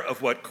aware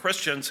of what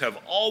Christians have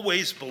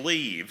always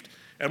believed,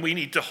 and we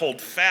need to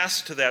hold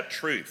fast to that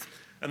truth.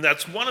 And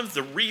that's one of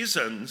the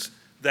reasons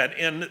that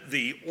in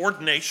the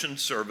ordination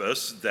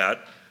service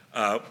that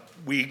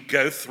we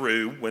go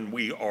through when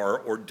we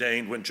are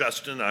ordained, when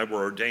Justin and I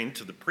were ordained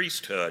to the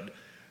priesthood,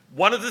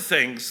 one of the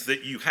things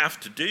that you have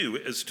to do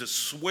is to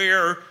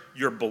swear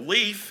your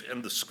belief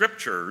in the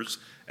Scriptures,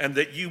 and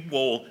that you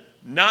will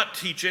not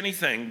teach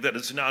anything that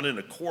is not in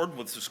accord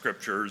with the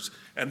Scriptures,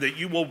 and that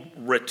you will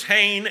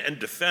retain and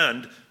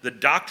defend the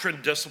doctrine,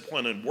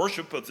 discipline, and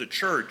worship of the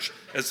church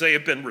as they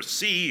have been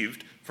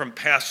received from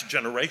past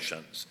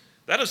generations.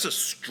 That is a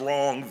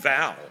strong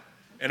vow.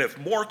 And if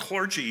more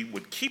clergy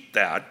would keep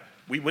that,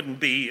 we wouldn't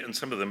be in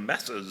some of the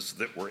messes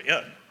that we're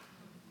in.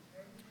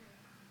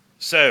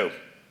 So,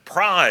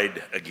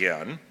 pride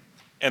again,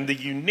 and the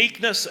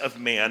uniqueness of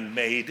man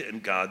made in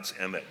God's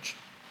image.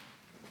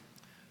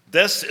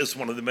 This is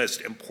one of the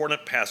most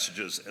important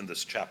passages in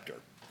this chapter.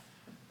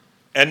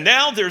 And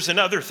now there's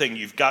another thing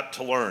you've got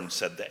to learn,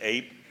 said the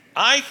ape.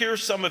 I hear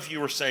some of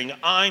you are saying,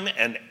 I'm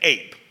an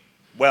ape.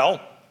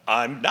 Well,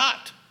 I'm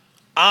not.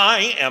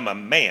 I am a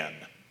man.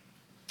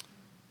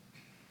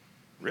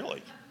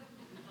 Really?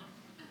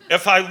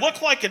 If I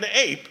look like an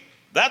ape,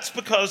 that's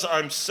because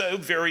I'm so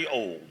very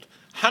old,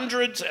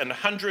 hundreds and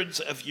hundreds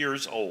of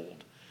years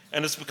old.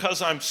 And it's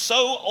because I'm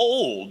so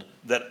old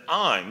that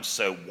I'm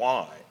so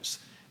wise.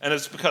 And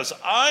it's because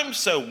I'm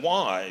so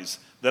wise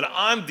that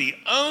I'm the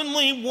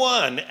only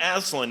one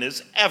Aslan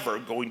is ever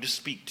going to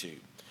speak to.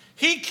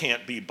 He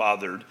can't be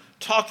bothered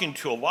talking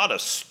to a lot of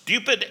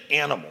stupid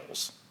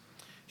animals.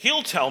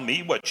 He'll tell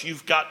me what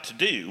you've got to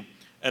do,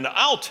 and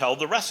I'll tell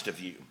the rest of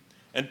you.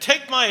 And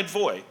take my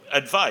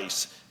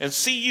advice and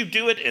see you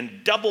do it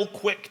in double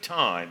quick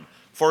time,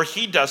 for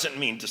he doesn't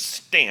mean to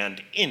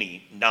stand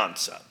any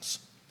nonsense.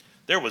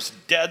 There was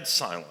dead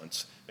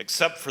silence,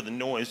 except for the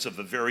noise of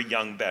a very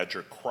young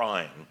badger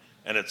crying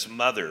and its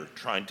mother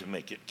trying to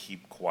make it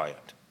keep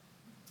quiet.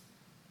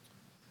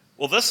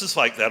 Well, this is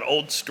like that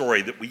old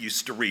story that we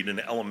used to read in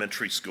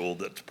elementary school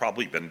that's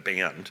probably been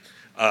banned.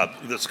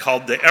 That's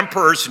called The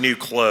Emperor's New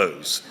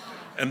Clothes.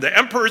 And The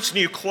Emperor's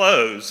New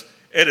Clothes,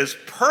 it is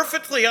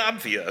perfectly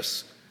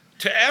obvious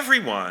to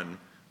everyone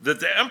that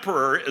the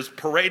emperor is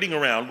parading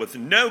around with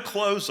no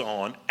clothes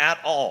on at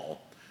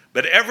all.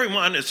 But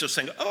everyone is just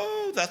saying,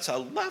 oh, that's a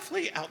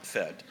lovely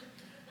outfit.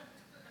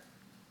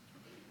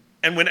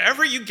 And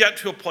whenever you get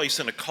to a place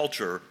in a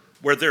culture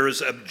where there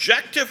is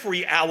objective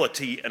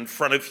reality in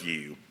front of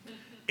you,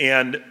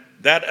 and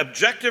that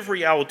objective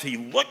reality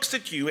looks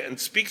at you and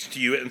speaks to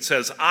you and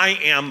says, I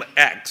am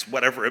X,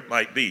 whatever it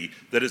might be,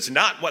 that is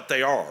not what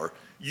they are,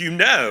 you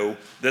know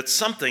that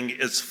something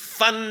is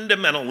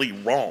fundamentally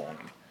wrong.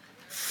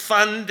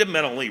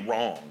 Fundamentally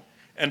wrong.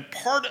 And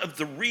part of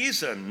the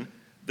reason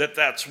that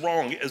that's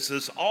wrong is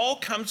this all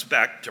comes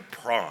back to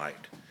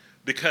pride.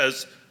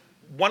 Because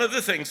one of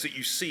the things that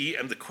you see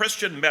in the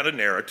Christian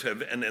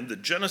meta-narrative and in the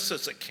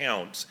Genesis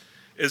accounts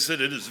is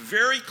that it is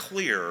very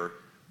clear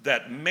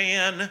that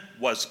man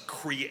was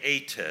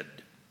created.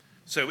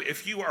 So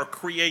if you are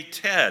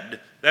created,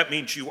 that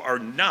means you are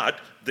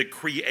not the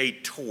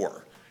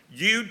creator.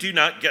 You do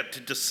not get to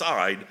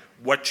decide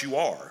what you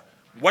are.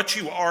 What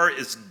you are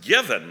is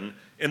given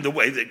in the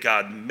way that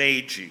God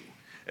made you.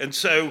 And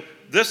so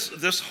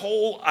this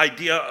whole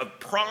idea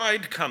of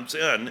pride comes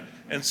in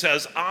and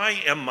says,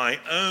 I am my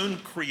own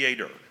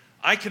creator.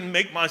 I can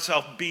make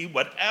myself be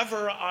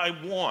whatever I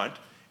want,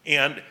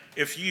 and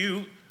if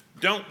you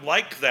don't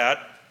like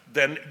that,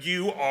 then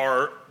you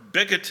are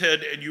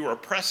bigoted and you are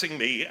oppressing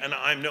me, and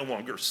I'm no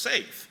longer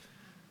safe.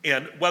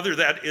 And whether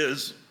that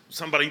is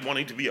somebody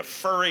wanting to be a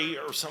furry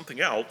or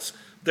something else,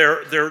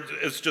 there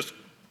is just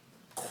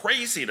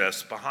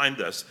craziness behind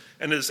this,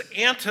 and is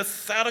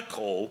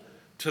antithetical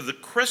to the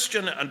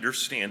Christian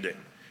understanding.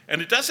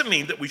 And it doesn't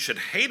mean that we should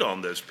hate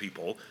on those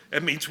people.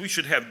 It means we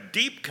should have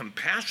deep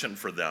compassion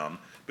for them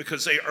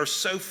because they are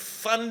so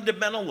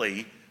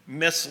fundamentally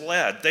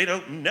misled. They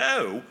don't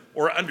know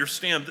or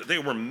understand that they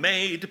were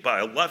made by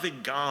a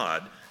loving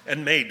God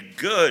and made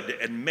good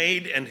and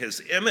made in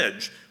his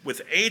image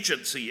with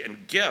agency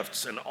and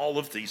gifts and all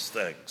of these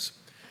things.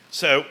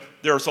 So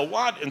there's a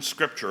lot in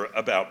Scripture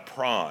about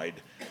pride.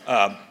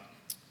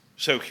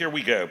 So here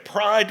we go.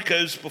 Pride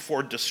goes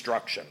before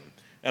destruction,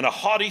 and a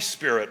haughty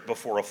spirit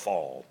before a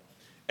fall.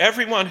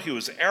 Everyone who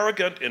is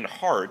arrogant in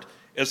heart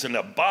is an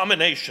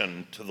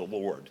abomination to the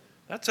Lord.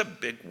 That's a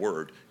big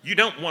word. You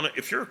don't want to,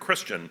 if you're a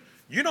Christian,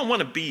 you don't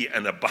want to be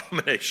an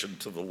abomination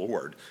to the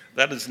Lord.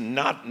 That is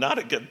not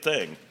a good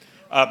thing.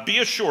 Be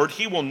assured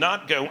he will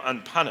not go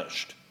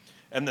unpunished.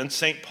 And then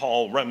St.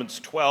 Paul, Romans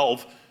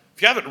 12.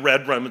 If you haven't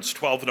read Romans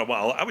 12 in a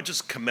while, I would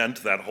just commend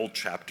that whole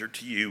chapter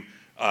to you.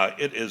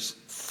 It is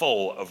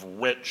full of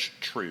rich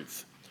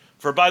truth.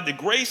 For by the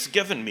grace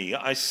given me,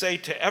 I say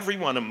to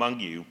everyone among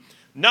you,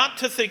 not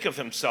to think of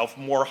himself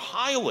more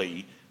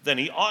highly than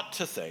he ought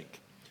to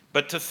think,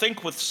 but to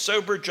think with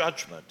sober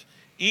judgment,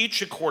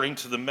 each according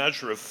to the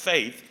measure of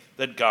faith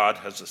that God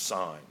has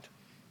assigned.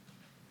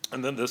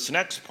 And then this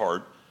next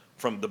part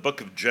from the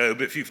book of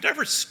Job, if you've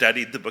never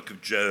studied the book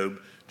of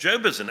Job,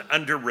 Job is an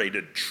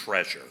underrated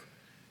treasure.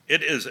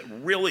 It is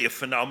really a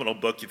phenomenal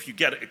book. If you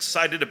get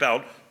excited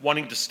about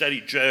wanting to study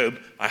Job,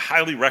 I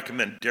highly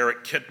recommend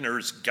Derek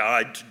Kidner's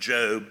Guide to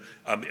Job.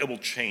 It will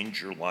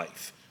change your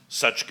life.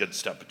 Such good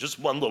stuff. But just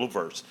one little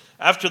verse.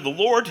 After the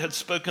Lord had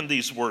spoken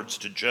these words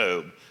to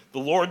Job, the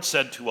Lord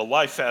said to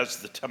Eliphaz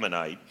the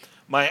Temanite,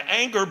 my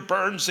anger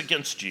burns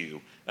against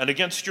you and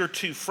against your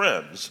two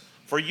friends,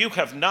 for you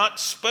have not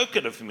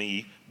spoken of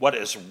me what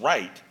is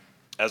right,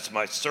 as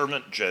my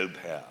servant Job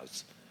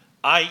has.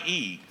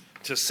 I.e.,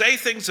 to say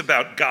things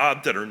about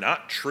God that are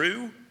not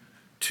true,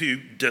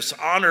 to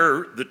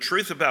dishonor the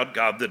truth about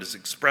God that is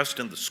expressed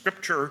in the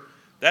scripture,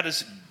 that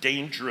is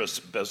dangerous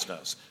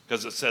business,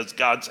 because it says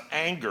God's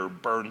anger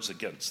burns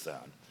against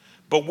that.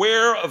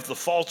 Beware of the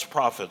false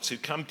prophets who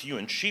come to you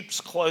in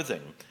sheep's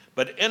clothing,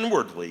 but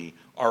inwardly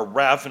are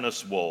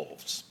ravenous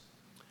wolves.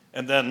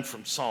 And then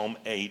from Psalm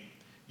 8,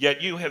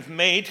 yet you have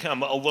made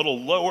him a little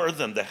lower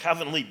than the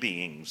heavenly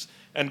beings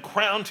and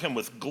crowned him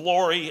with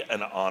glory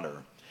and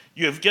honor.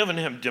 You have given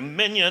him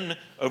dominion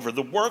over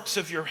the works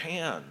of your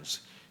hands.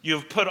 You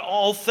have put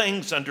all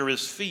things under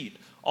his feet,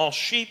 all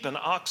sheep and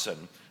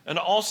oxen, and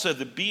also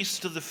the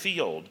beasts of the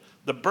field,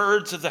 the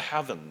birds of the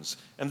heavens,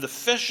 and the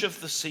fish of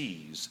the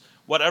seas,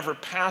 whatever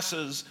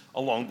passes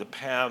along the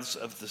paths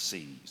of the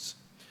seas.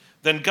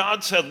 Then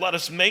God said, let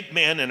us make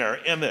man in our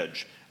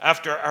image,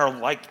 after our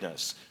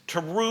likeness, to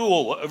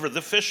rule over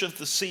the fish of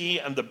the sea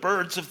and the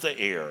birds of the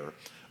air,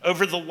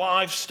 over the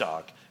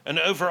livestock, and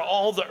over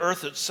all the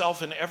earth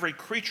itself and every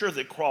creature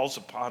that crawls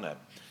upon it.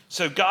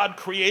 So God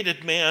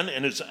created man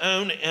in his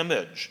own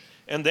image.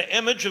 In the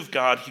image of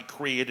God he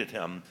created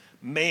him.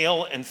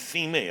 Male and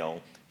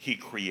female he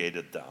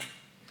created them.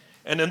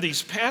 And in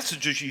these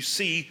passages you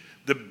see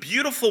the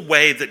beautiful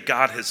way that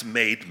God has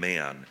made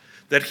man,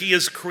 that he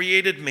has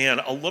created man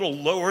a little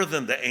lower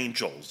than the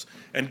angels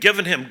and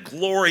given him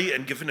glory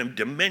and given him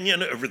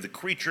dominion over the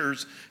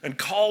creatures and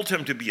called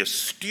him to be a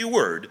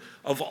steward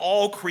of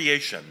all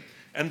creation.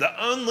 And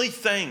the only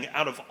thing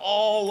out of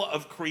all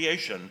of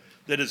creation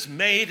that is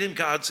made in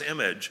God's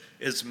image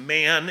is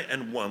man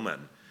and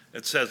woman.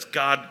 It says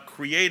God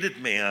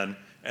created man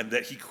and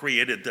that he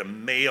created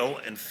them male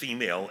and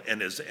female in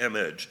his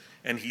image,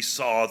 and he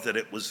saw that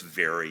it was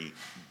very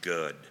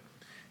good.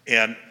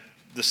 And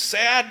the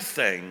sad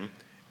thing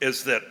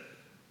is that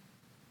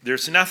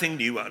there's nothing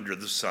new under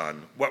the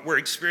sun. What we're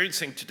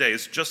experiencing today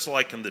is just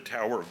like in the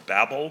Tower of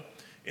Babel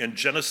in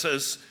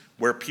Genesis,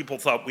 where people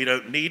thought we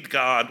don't need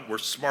God, we're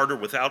smarter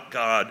without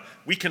God,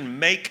 we can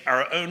make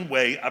our own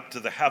way up to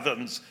the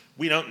heavens,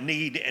 we don't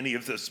need any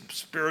of this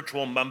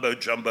spiritual mumbo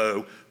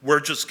jumbo, we're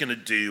just going to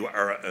do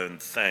our own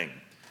thing.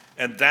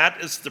 And that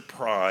is the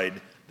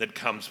pride that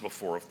comes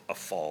before a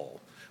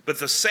fall. But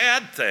the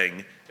sad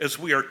thing is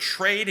we are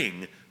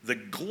trading the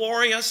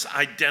glorious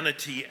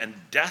identity and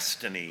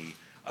destiny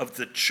of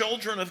the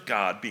children of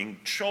God, being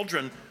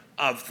children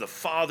of the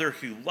Father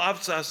who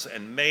loves us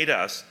and made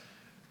us,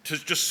 to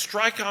just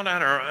strike out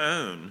on our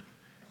own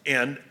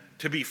and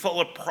to be full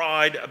of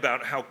pride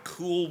about how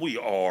cool we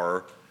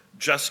are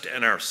just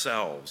in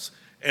ourselves.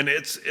 And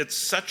it's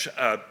such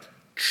a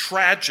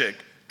tragic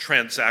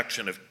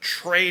transaction of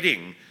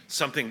trading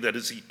something that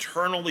is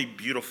eternally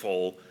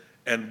beautiful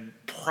and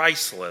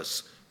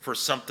priceless for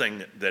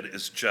something that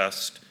is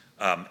just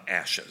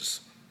ashes.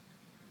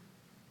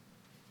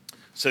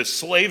 So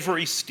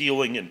slavery,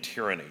 stealing, and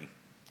tyranny.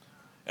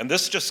 And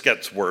this just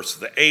gets worse.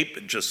 The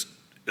ape just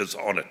is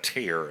on a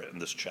tear in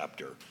this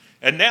chapter.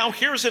 And now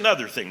here's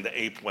another thing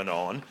the ape went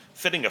on,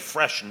 fitting a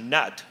fresh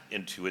nut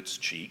into its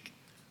cheek.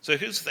 So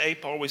who's the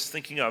ape always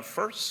thinking of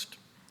first?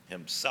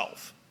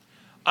 Himself.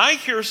 I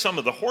hear some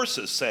of the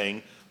horses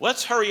saying,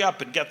 let's hurry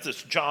up and get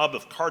this job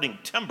of carting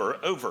timber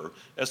over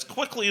as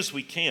quickly as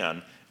we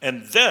can,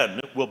 and then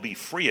we'll be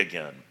free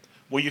again.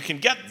 Well, you can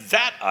get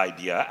that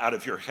idea out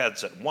of your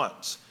heads at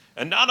once.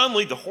 And not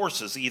only the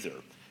horses either.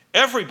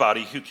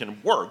 Everybody who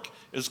can work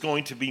is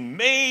going to be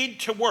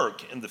made to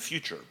work in the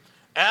future.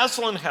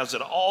 Aslan has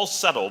it all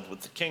settled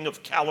with the king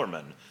of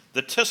Calormen,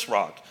 the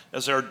Tisroc,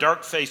 as our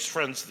dark-faced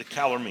friends the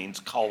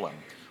Calormenes call him.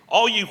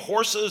 All you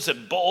horses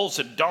and bulls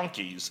and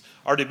donkeys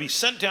are to be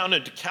sent down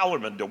into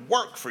Calormen to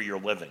work for your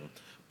living,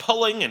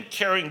 pulling and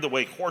carrying the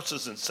way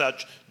horses and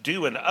such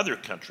do in other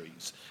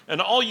countries. And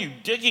all you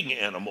digging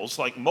animals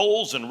like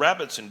moles and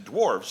rabbits and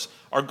dwarfs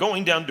are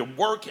going down to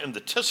work in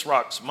the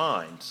Tisroc's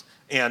mines.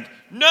 And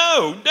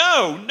no,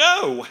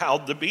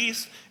 howled the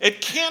beast. It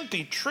can't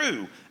be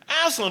true.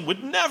 Aslan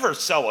would never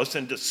sell us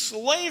into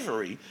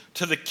slavery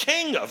to the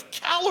king of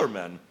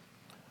Calormen.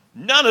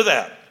 None of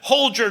that.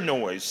 Hold your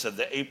noise, said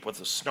the ape with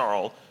a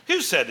snarl.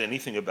 Who said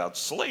anything about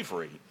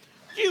slavery?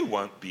 You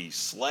won't be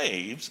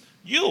slaves.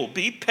 You'll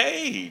be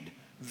paid.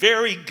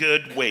 very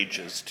good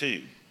wages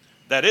too.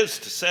 That is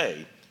to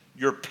say,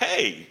 your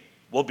pay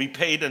will be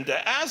paid into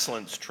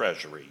Aslan's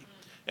treasury,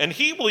 and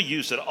he will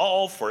use it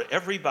all for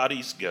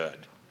everybody's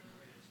good."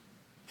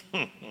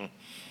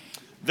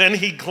 Then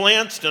he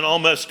glanced and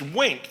almost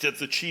winked at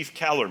the chief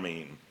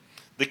Calormene.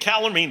 The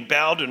Calormene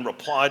bowed and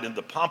replied in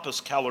the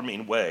pompous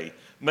Calormene way,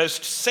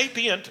 "Most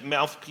sapient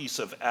mouthpiece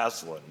of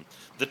Aslan,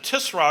 the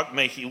Tisroc,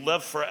 may he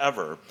live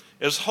forever,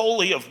 is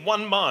wholly of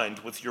one mind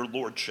with your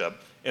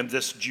lordship in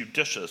this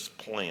judicious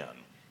plan."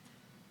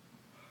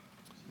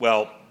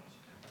 Well,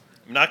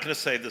 I'm not going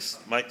to say this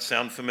might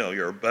sound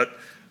familiar, but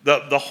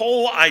the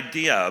whole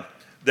idea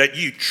that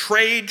you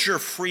trade your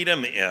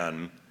freedom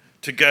in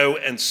to go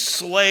and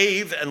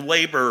slave and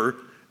labor,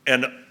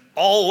 and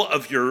all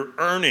of your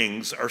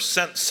earnings are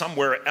sent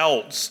somewhere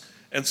else,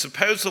 and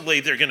supposedly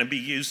they're going to be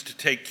used to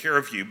take care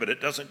of you, but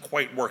it doesn't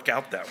quite work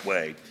out that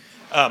way.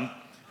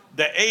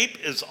 The ape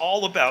is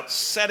all about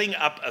setting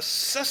up a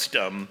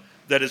system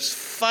that is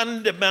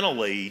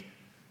fundamentally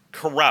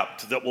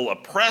corrupt, that will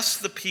oppress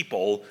the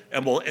people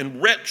and will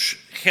enrich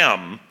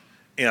him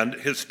and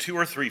his 2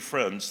 or 3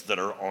 friends that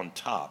are on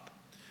top.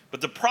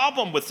 But the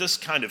problem with this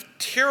kind of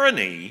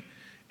tyranny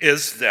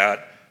is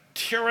that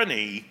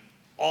tyranny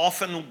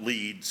often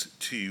leads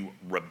to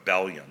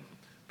rebellion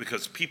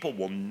because people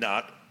will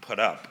not put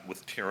up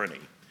with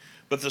tyranny.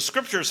 But the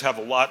scriptures have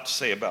a lot to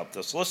say about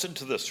this. Listen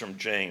to this from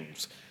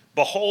James.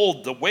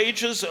 "Behold, the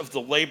wages of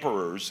the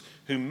laborers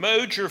who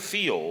mowed your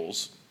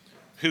fields,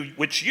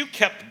 which you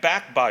kept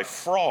back by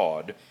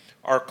fraud,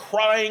 are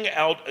crying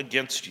out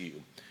against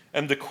you,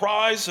 and the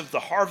cries of the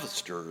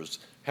harvesters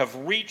have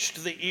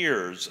reached the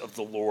ears of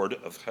the Lord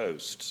of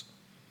hosts."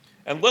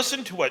 And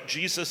listen to what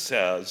Jesus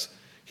says.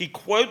 He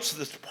quotes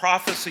this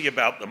prophecy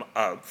about them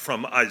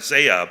from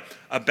Isaiah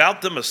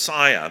about the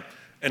Messiah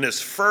in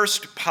his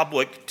first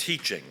public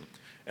teaching.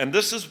 And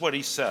this is what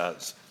he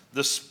says: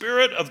 "The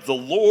Spirit of the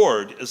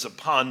Lord is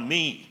upon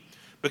me,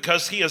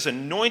 because he has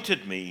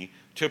anointed me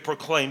to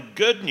proclaim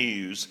good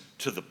news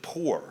to the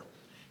poor.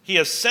 He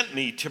has sent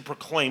me to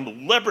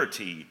proclaim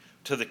liberty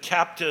to the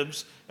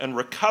captives and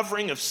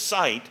recovering of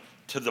sight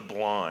to the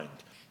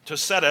blind, to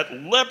set at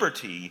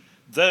liberty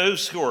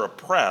those who are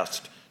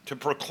oppressed, to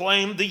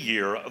proclaim the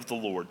year of the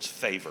Lord's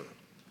favor."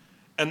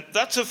 And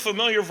that's a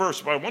familiar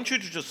verse, but I want you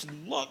to just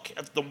look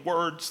at the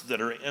words that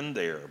are in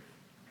there.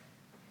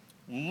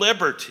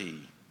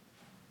 Liberty,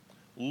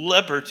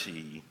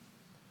 liberty,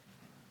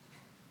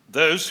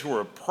 those who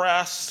are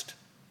oppressed,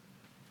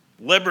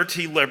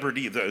 liberty,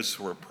 liberty, those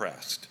who are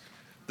oppressed.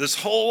 This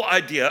whole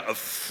idea of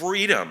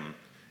freedom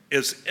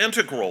is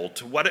integral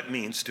to what it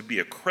means to be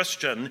a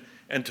Christian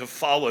and to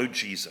follow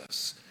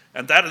Jesus.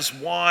 And that is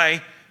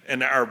why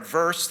in our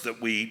verse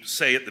that we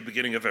say at the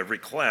beginning of every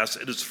class,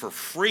 it is for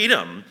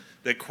freedom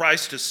that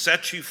Christ has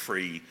set you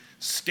free.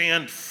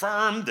 Stand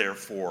firm,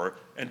 therefore,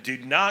 and do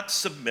not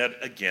submit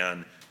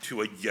again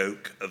to a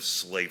yoke of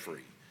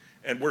slavery.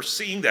 And we're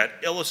seeing that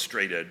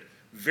illustrated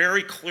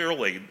very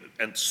clearly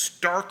and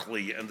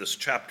starkly in this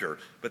chapter.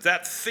 But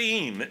that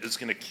theme is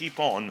going to keep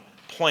on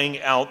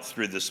playing out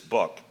through this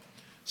book.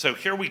 So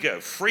here we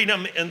go.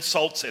 Freedom,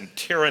 insults, and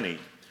tyranny.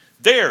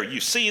 "There, you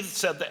see,"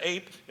 said the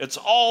ape, "it's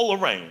all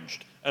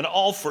arranged, and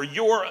all for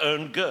your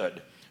own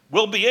good.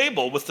 We'll be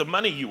able, with the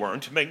money you earn,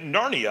 to make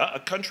Narnia a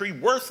country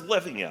worth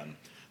living in.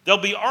 There'll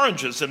be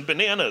oranges and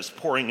bananas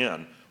pouring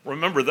in."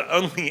 Remember, the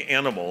only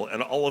animal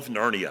in all of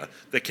Narnia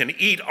that can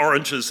eat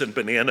oranges and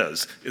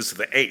bananas is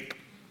the ape.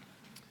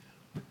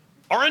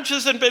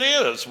 "Oranges and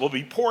bananas will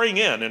be pouring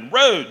in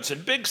roads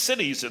and big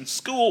cities and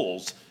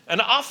schools and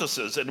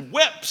offices and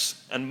whips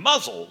and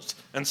muzzles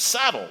and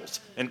saddles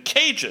and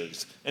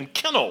cages and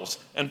kennels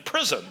and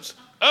prisons.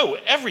 Oh,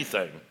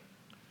 everything."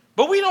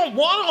 "But we don't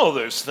want all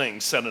those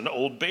things," said an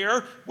old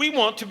bear. "We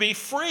want to be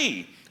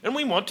free, and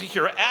we want to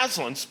hear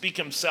Aslan speak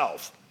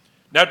himself."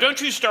 "Now don't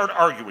you start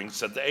arguing,"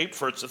 said the ape,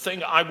 "for it's a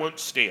thing I won't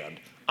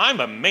stand. I'm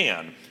a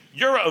man.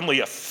 You're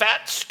only a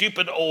fat,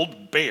 stupid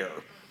old bear.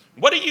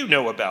 What do you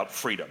know about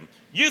freedom?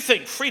 You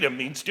think freedom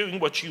means doing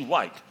what you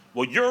like.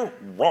 Well, you're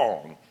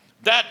wrong.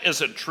 That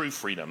isn't true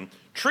freedom.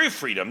 True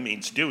freedom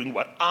means doing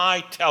what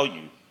I tell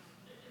you."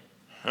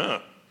 "Huh,"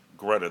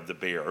 grunted the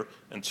bear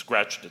and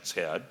scratched its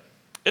head.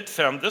 It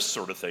found this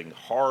sort of thing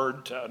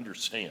hard to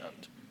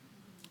understand,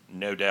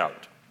 no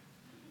doubt.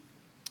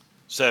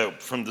 So,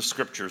 from the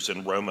scriptures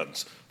in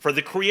Romans, "For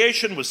the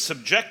creation was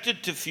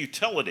subjected to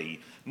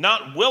futility,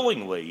 not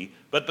willingly,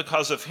 but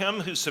because of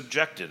him who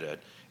subjected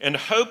it, in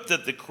hope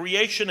that the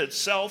creation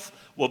itself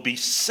will be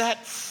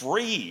set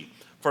free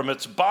from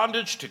its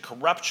bondage to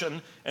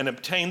corruption and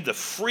obtain the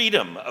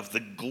freedom of the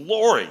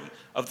glory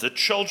of the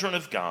children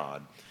of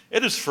God.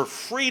 It is for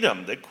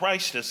freedom that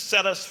Christ has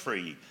set us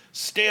free.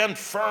 Stand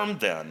firm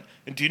then,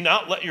 and do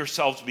not let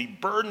yourselves be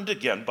burdened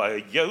again by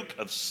a yoke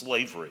of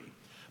slavery.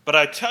 But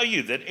I tell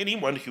you that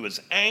anyone who is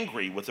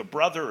angry with a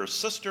brother or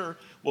sister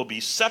will be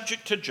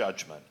subject to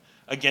judgment.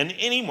 Again,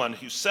 anyone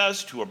who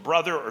says to a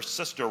brother or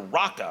sister,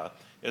 'Raka,'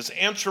 is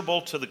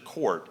answerable to the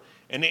court,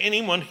 and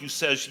anyone who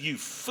says, 'You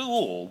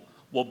fool,'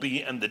 will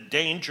be in the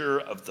danger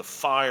of the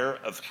fire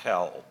of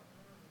hell."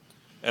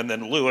 And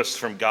then Lewis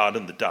from God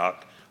in the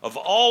Dock. Of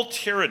all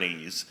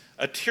tyrannies,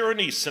 a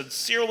tyranny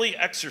sincerely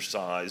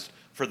exercised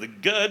for the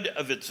good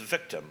of its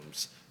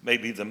victims may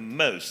be the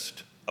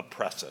most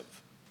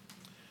oppressive.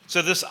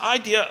 So this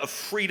idea of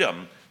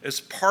freedom is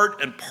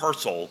part and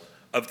parcel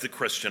of the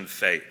Christian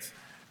faith.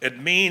 It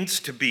means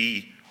to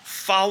be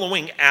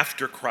following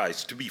after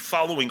Christ, to be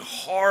following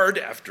hard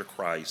after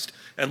Christ,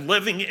 and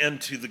living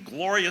into the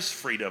glorious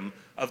freedom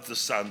of the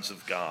sons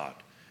of God.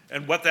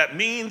 And what that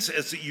means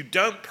is that you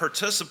don't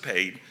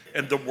participate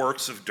in the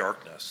works of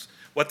darkness.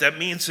 What that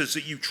means is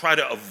that you try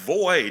to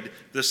avoid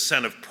the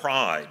sin of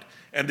pride,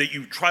 and that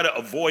you try to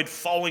avoid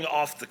falling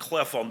off the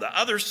cliff on the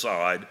other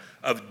side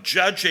of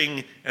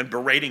judging and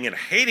berating and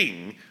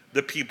hating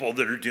the people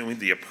that are doing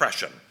the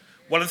oppression.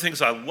 One of the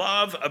things I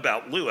love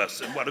about Lewis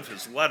in one of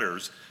his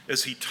letters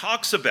is he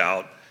talks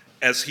about,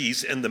 as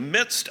he's in the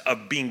midst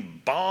of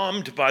being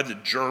bombed by the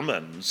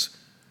Germans,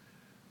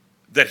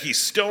 that he's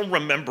still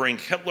remembering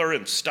Hitler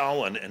and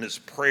Stalin in his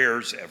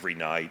prayers every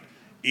night,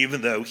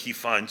 even though he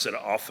finds it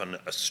often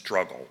a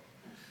struggle.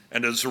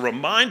 And as a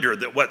reminder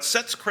that what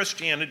sets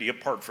Christianity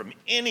apart from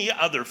any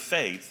other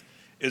faith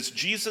is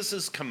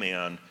Jesus'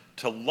 command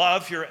to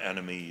love your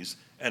enemies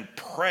and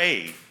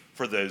pray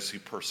for those who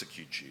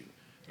persecute you.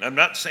 And I'm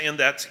not saying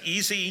that's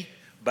easy,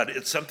 but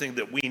it's something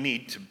that we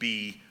need to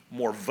be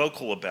more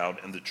vocal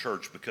about in the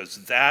church,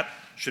 because that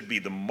should be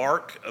the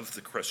mark of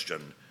the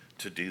Christian,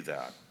 to do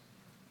that.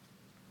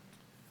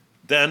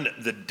 Then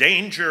the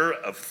danger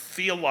of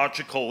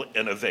theological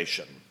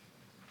innovation.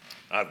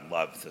 I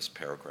love this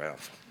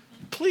paragraph.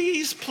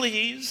 Please,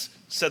 please,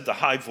 said the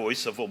high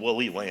voice of a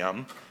woolly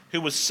lamb,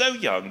 who was so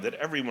young that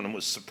everyone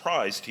was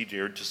surprised he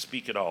dared to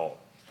speak at all.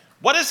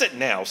 What is it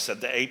now,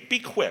 said the ape, be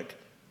quick.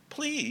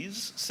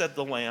 Please, said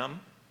the lamb,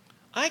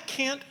 I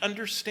can't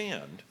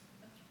understand.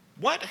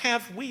 What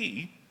have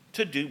we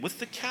to do with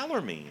the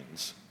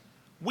Calormenes?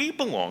 We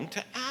belong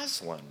to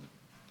Aslan.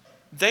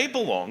 They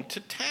belong to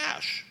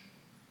Tash.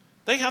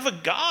 They have a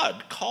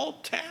god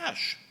called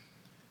Tash.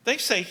 They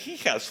say he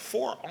has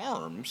 4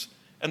 arms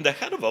and the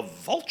head of a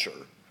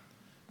vulture.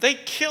 They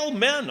kill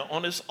men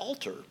on his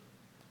altar.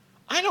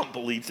 I don't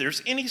believe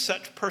there's any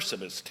such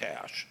person as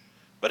Tash.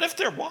 But if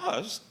there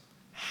was,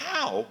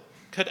 how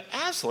could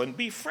Aslan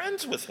be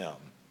friends with him?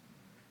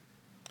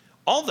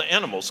 All the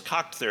animals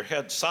cocked their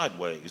heads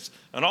sideways,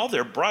 and all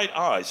their bright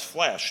eyes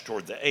flashed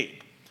toward the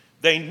ape.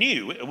 They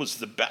knew it was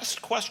the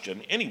best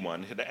question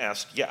anyone had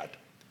asked yet.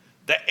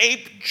 The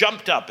ape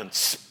jumped up and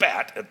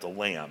spat at the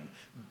lamb.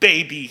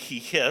 Baby, he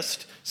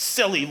hissed,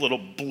 silly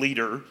little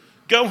bleater.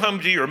 Go home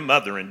to your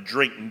mother and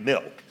drink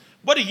milk.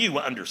 What do you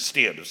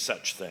understand of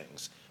such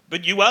things?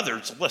 But you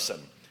others,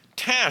 listen.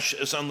 Tash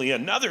is only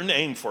another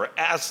name for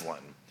Aslan.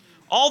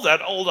 All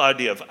that old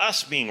idea of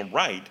us being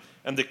right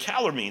and the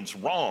Calormenes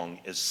wrong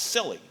is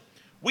silly.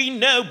 We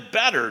know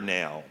better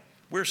now.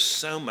 We're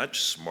so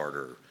much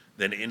smarter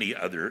than any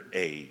other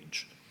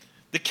age.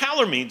 The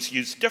Calormenes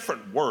use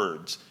different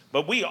words,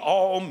 but we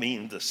all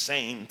mean the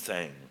same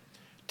thing.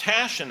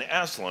 Tash and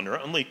Aslan are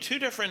only 2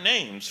 different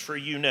names for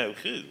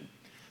you-know-who.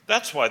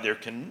 That's why there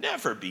can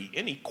never be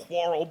any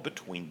quarrel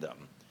between them.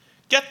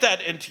 Get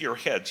that into your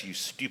heads, you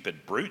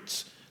stupid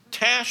brutes.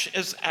 Tash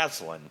is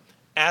Aslan.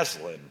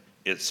 Aslan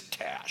is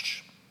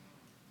Tash.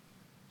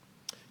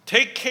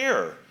 Take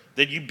care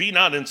that you be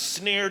not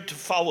ensnared to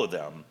follow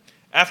them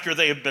after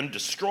they have been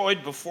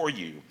destroyed before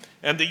you,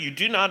 and that you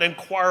do not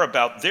inquire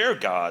about their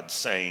gods,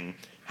 saying,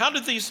 how do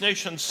these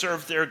nations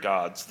serve their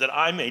gods, that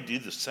I may do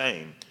the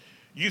same?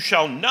 You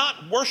shall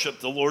not worship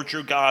the Lord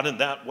your God in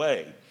that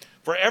way.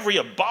 For every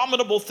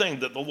abominable thing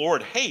that the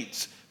Lord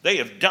hates, they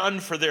have done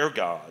for their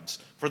gods,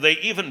 for they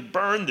even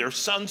burn their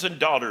sons and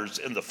daughters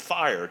in the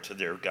fire to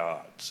their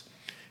gods.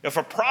 If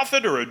a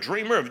prophet or a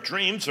dreamer of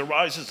dreams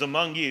arises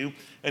among you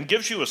and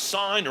gives you a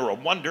sign or a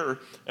wonder,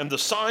 and the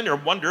sign or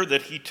wonder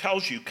that he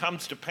tells you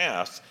comes to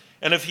pass,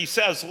 and if he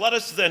says, let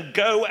us then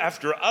go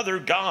after other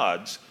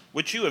gods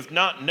which you have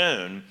not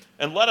known,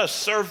 and let us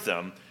serve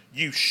them,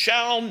 you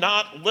shall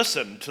not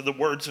listen to the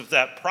words of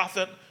that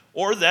prophet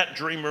or that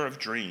dreamer of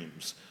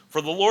dreams.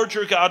 For the Lord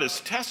your God is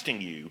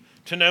testing you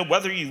to know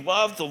whether you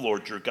love the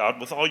Lord your God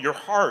with all your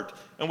heart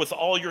and with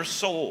all your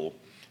soul.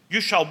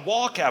 You shall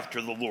walk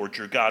after the Lord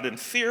your God and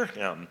fear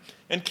him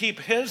and keep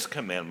his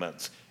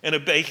commandments and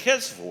obey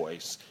his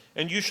voice,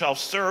 and you shall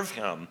serve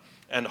him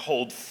and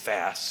hold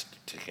fast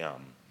to him.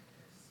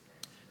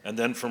 And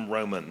then from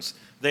Romans,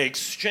 they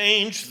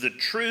exchanged the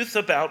truth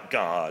about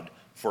God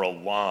for a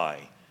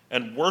lie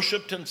and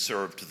worshiped and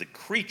served the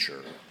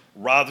creature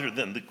rather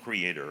than the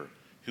Creator,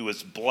 who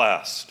is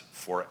blessed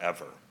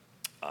forever.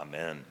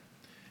 Amen.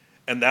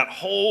 And that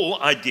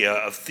whole idea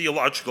of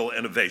theological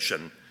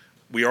innovation,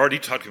 we already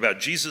talked about.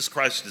 Jesus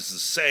Christ is the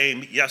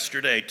same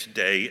yesterday,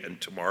 today,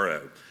 and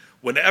tomorrow.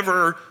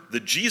 Whenever the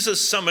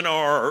Jesus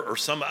Seminar or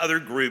some other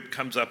group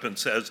comes up and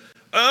says,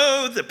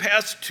 oh, the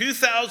past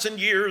 2,000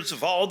 years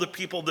of all the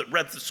people that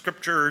read the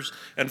scriptures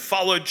and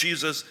followed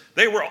Jesus,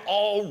 they were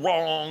all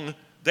wrong.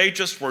 They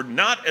just were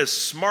not as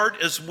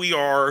smart as we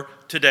are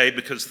today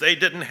because they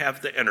didn't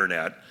have the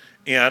internet.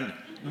 And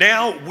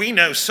Now we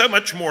know so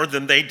much more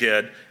than they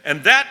did,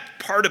 and that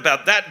part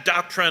about that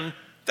doctrine,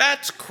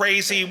 that's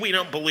crazy. We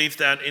don't believe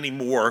that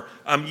anymore.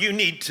 You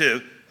need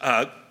to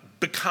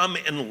become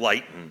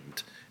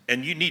enlightened,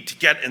 and you need to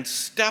get in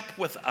step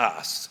with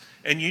us,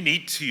 and you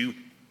need to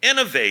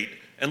innovate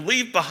and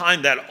leave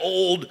behind that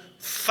old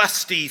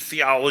fusty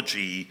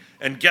theology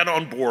and get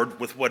on board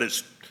with what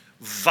is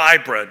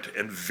vibrant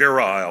and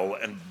virile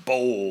and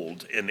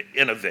bold and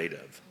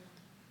innovative.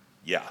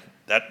 Yeah,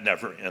 that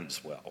never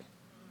ends well.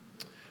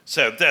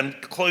 So then,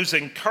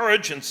 closing,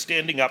 courage and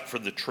standing up for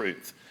the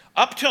truth.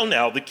 Up till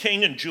now, the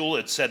king and Jewel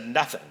had said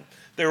nothing.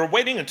 They were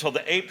waiting until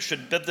the ape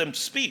should bid them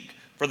speak,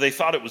 for they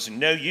thought it was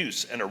no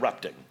use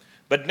interrupting.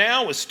 But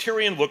now, as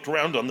Tirian looked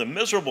around on the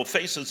miserable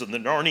faces of the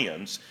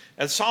Narnians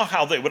and saw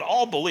how they would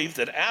all believe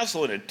that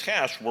Aslan and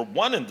Tash were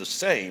one and the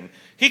same,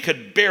 he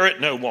could bear it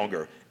no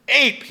longer.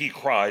 "Ape," he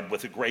cried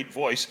with a great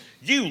voice,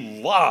 "you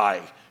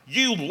lie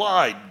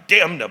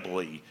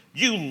damnably.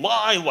 You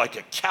lie like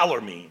a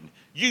calamine.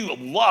 You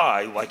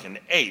lie like an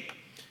ape."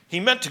 He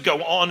meant to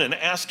go on and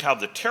ask how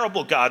the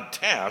terrible god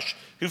Tash,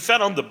 who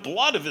fed on the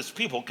blood of his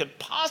people, could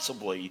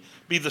possibly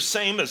be the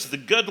same as the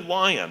good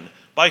lion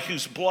by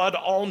whose blood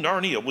all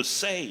Narnia was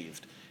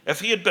saved. If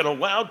he had been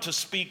allowed to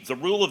speak, the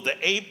rule of the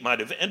ape might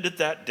have ended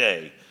that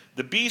day.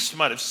 The beast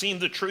might have seen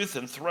the truth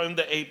and thrown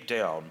the ape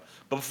down.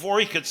 But before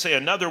he could say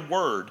another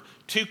word,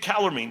 2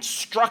 calamines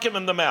struck him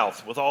in the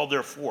mouth with all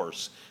their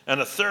force, and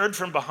a third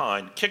from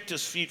behind kicked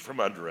his feet from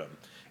under him.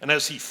 And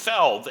as he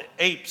fell, the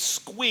ape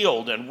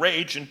squealed in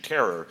rage and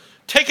terror.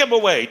 Take him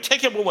away,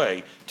 take him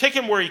away. Take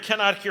him where he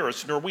cannot hear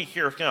us, nor we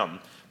hear him.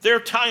 There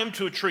tie him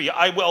to a tree.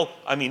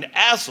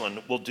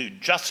 Aslan will do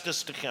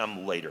justice to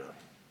him later.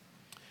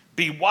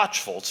 Be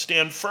watchful,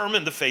 stand firm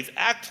in the faith,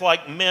 act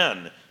like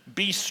men,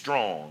 be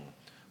strong.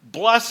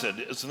 Blessed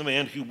is the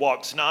man who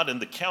walks not in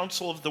the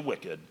counsel of the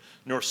wicked,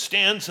 nor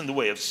stands in the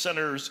way of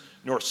sinners,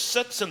 nor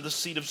sits in the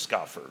seat of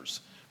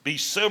scoffers. Be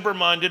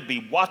sober-minded,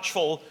 be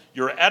watchful.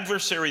 Your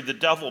adversary, the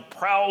devil,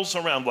 prowls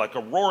around like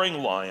a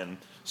roaring lion,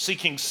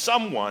 seeking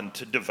someone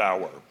to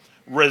devour.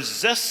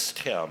 Resist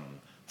him,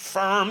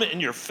 firm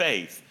in your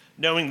faith,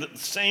 knowing that the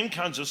same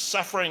kinds of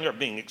suffering are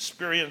being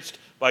experienced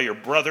by your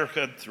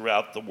brotherhood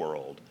throughout the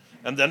world.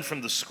 And then from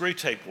the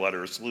Screwtape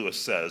Letters, Lewis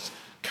says,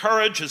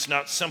 courage is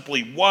not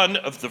simply one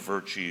of the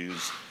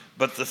virtues,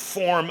 but the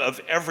form of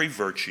every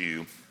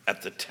virtue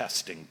at the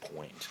testing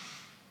point.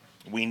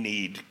 We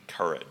need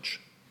courage.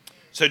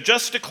 So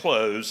just to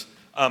close,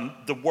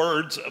 the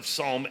words of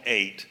Psalm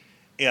 8,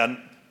 and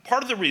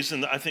part of the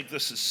reason that I think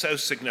this is so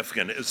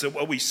significant is that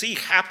what we see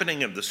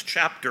happening in this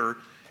chapter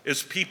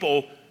is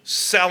people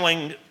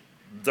selling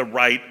the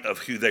right of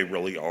who they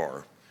really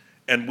are.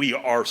 And we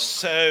are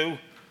so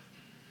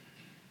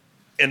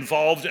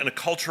involved in a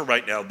culture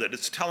right now that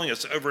it's telling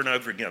us over and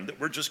over again that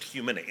we're just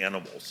human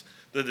animals,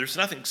 that there's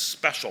nothing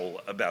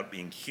special about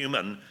being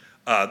human,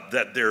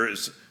 that there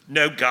is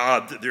no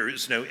God, that there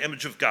is no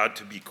image of God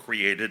to be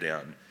created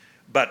in.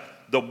 But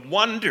the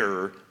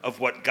wonder of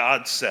what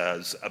God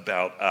says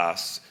about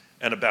us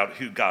and about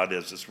who God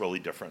is really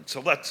different. So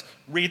let's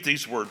read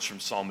these words from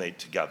Psalm 8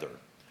 together.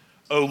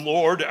 O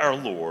Lord, our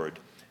Lord,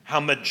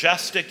 how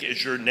majestic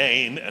is your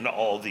name in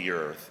all the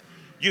earth.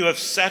 You have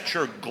set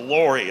your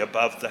glory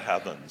above the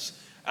heavens.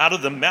 Out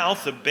of the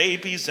mouth of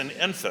babies and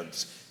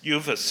infants, you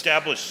have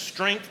established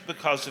strength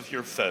because of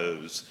your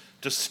foes,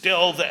 to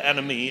still the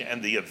enemy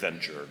and the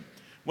avenger.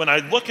 When I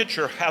look at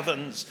your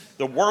heavens,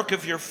 the work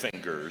of your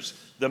fingers,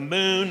 the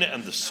moon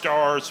and the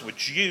stars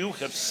which you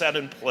have set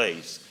in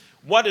place,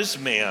 what is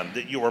man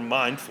that you are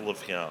mindful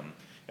of him,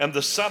 and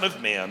the Son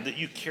of Man that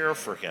you care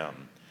for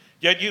him?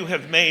 Yet you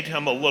have made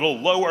him a little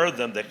lower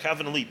than the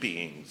heavenly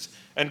beings,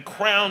 and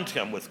crowned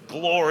him with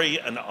glory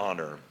and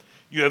honor.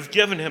 You have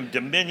given him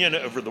dominion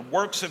over the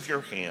works of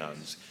your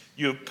hands.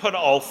 You have put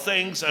all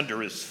things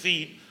under his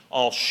feet,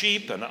 all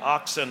sheep and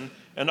oxen,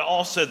 and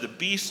also the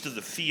beasts of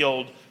the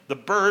field, the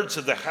birds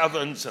of the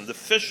heavens, and the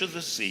fish of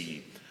the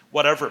sea,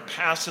 whatever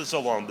passes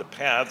along the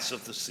paths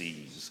of the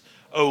seas.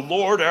 O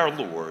Lord, our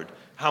Lord,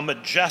 how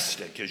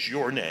majestic is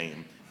your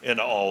name in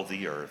all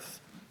the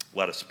earth.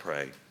 Let us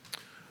pray.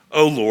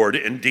 O Lord,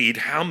 indeed,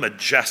 how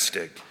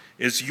majestic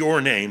is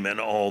your name in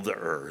all the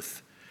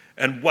earth,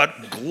 and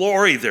what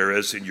glory there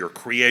is in your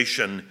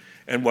creation,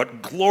 and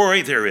what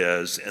glory there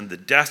is in the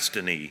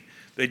destiny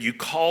that you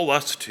call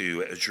us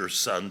to as your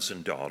sons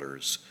and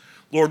daughters.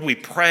 Lord, we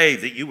pray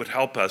that you would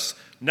help us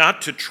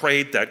not to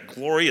trade that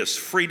glorious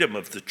freedom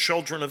of the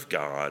children of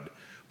God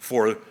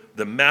for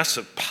the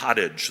massive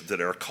pottage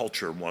that our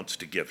culture wants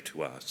to give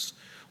to us.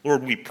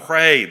 Lord, we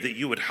pray that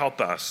you would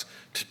help us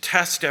to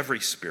test every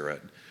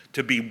spirit,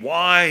 to be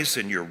wise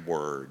in your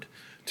word,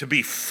 to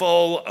be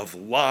full of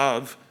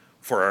love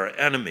for our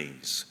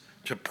enemies,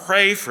 to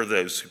pray for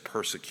those who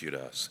persecute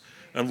us.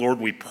 And Lord,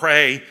 we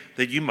pray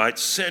that you might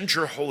send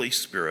your Holy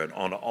Spirit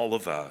on all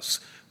of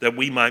us, that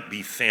we might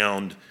be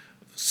found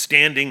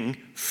standing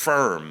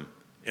firm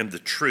in the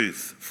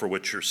truth for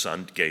which your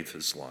Son gave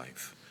his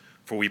life.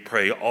 For we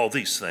pray all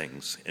these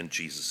things in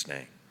Jesus'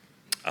 name.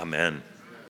 Amen.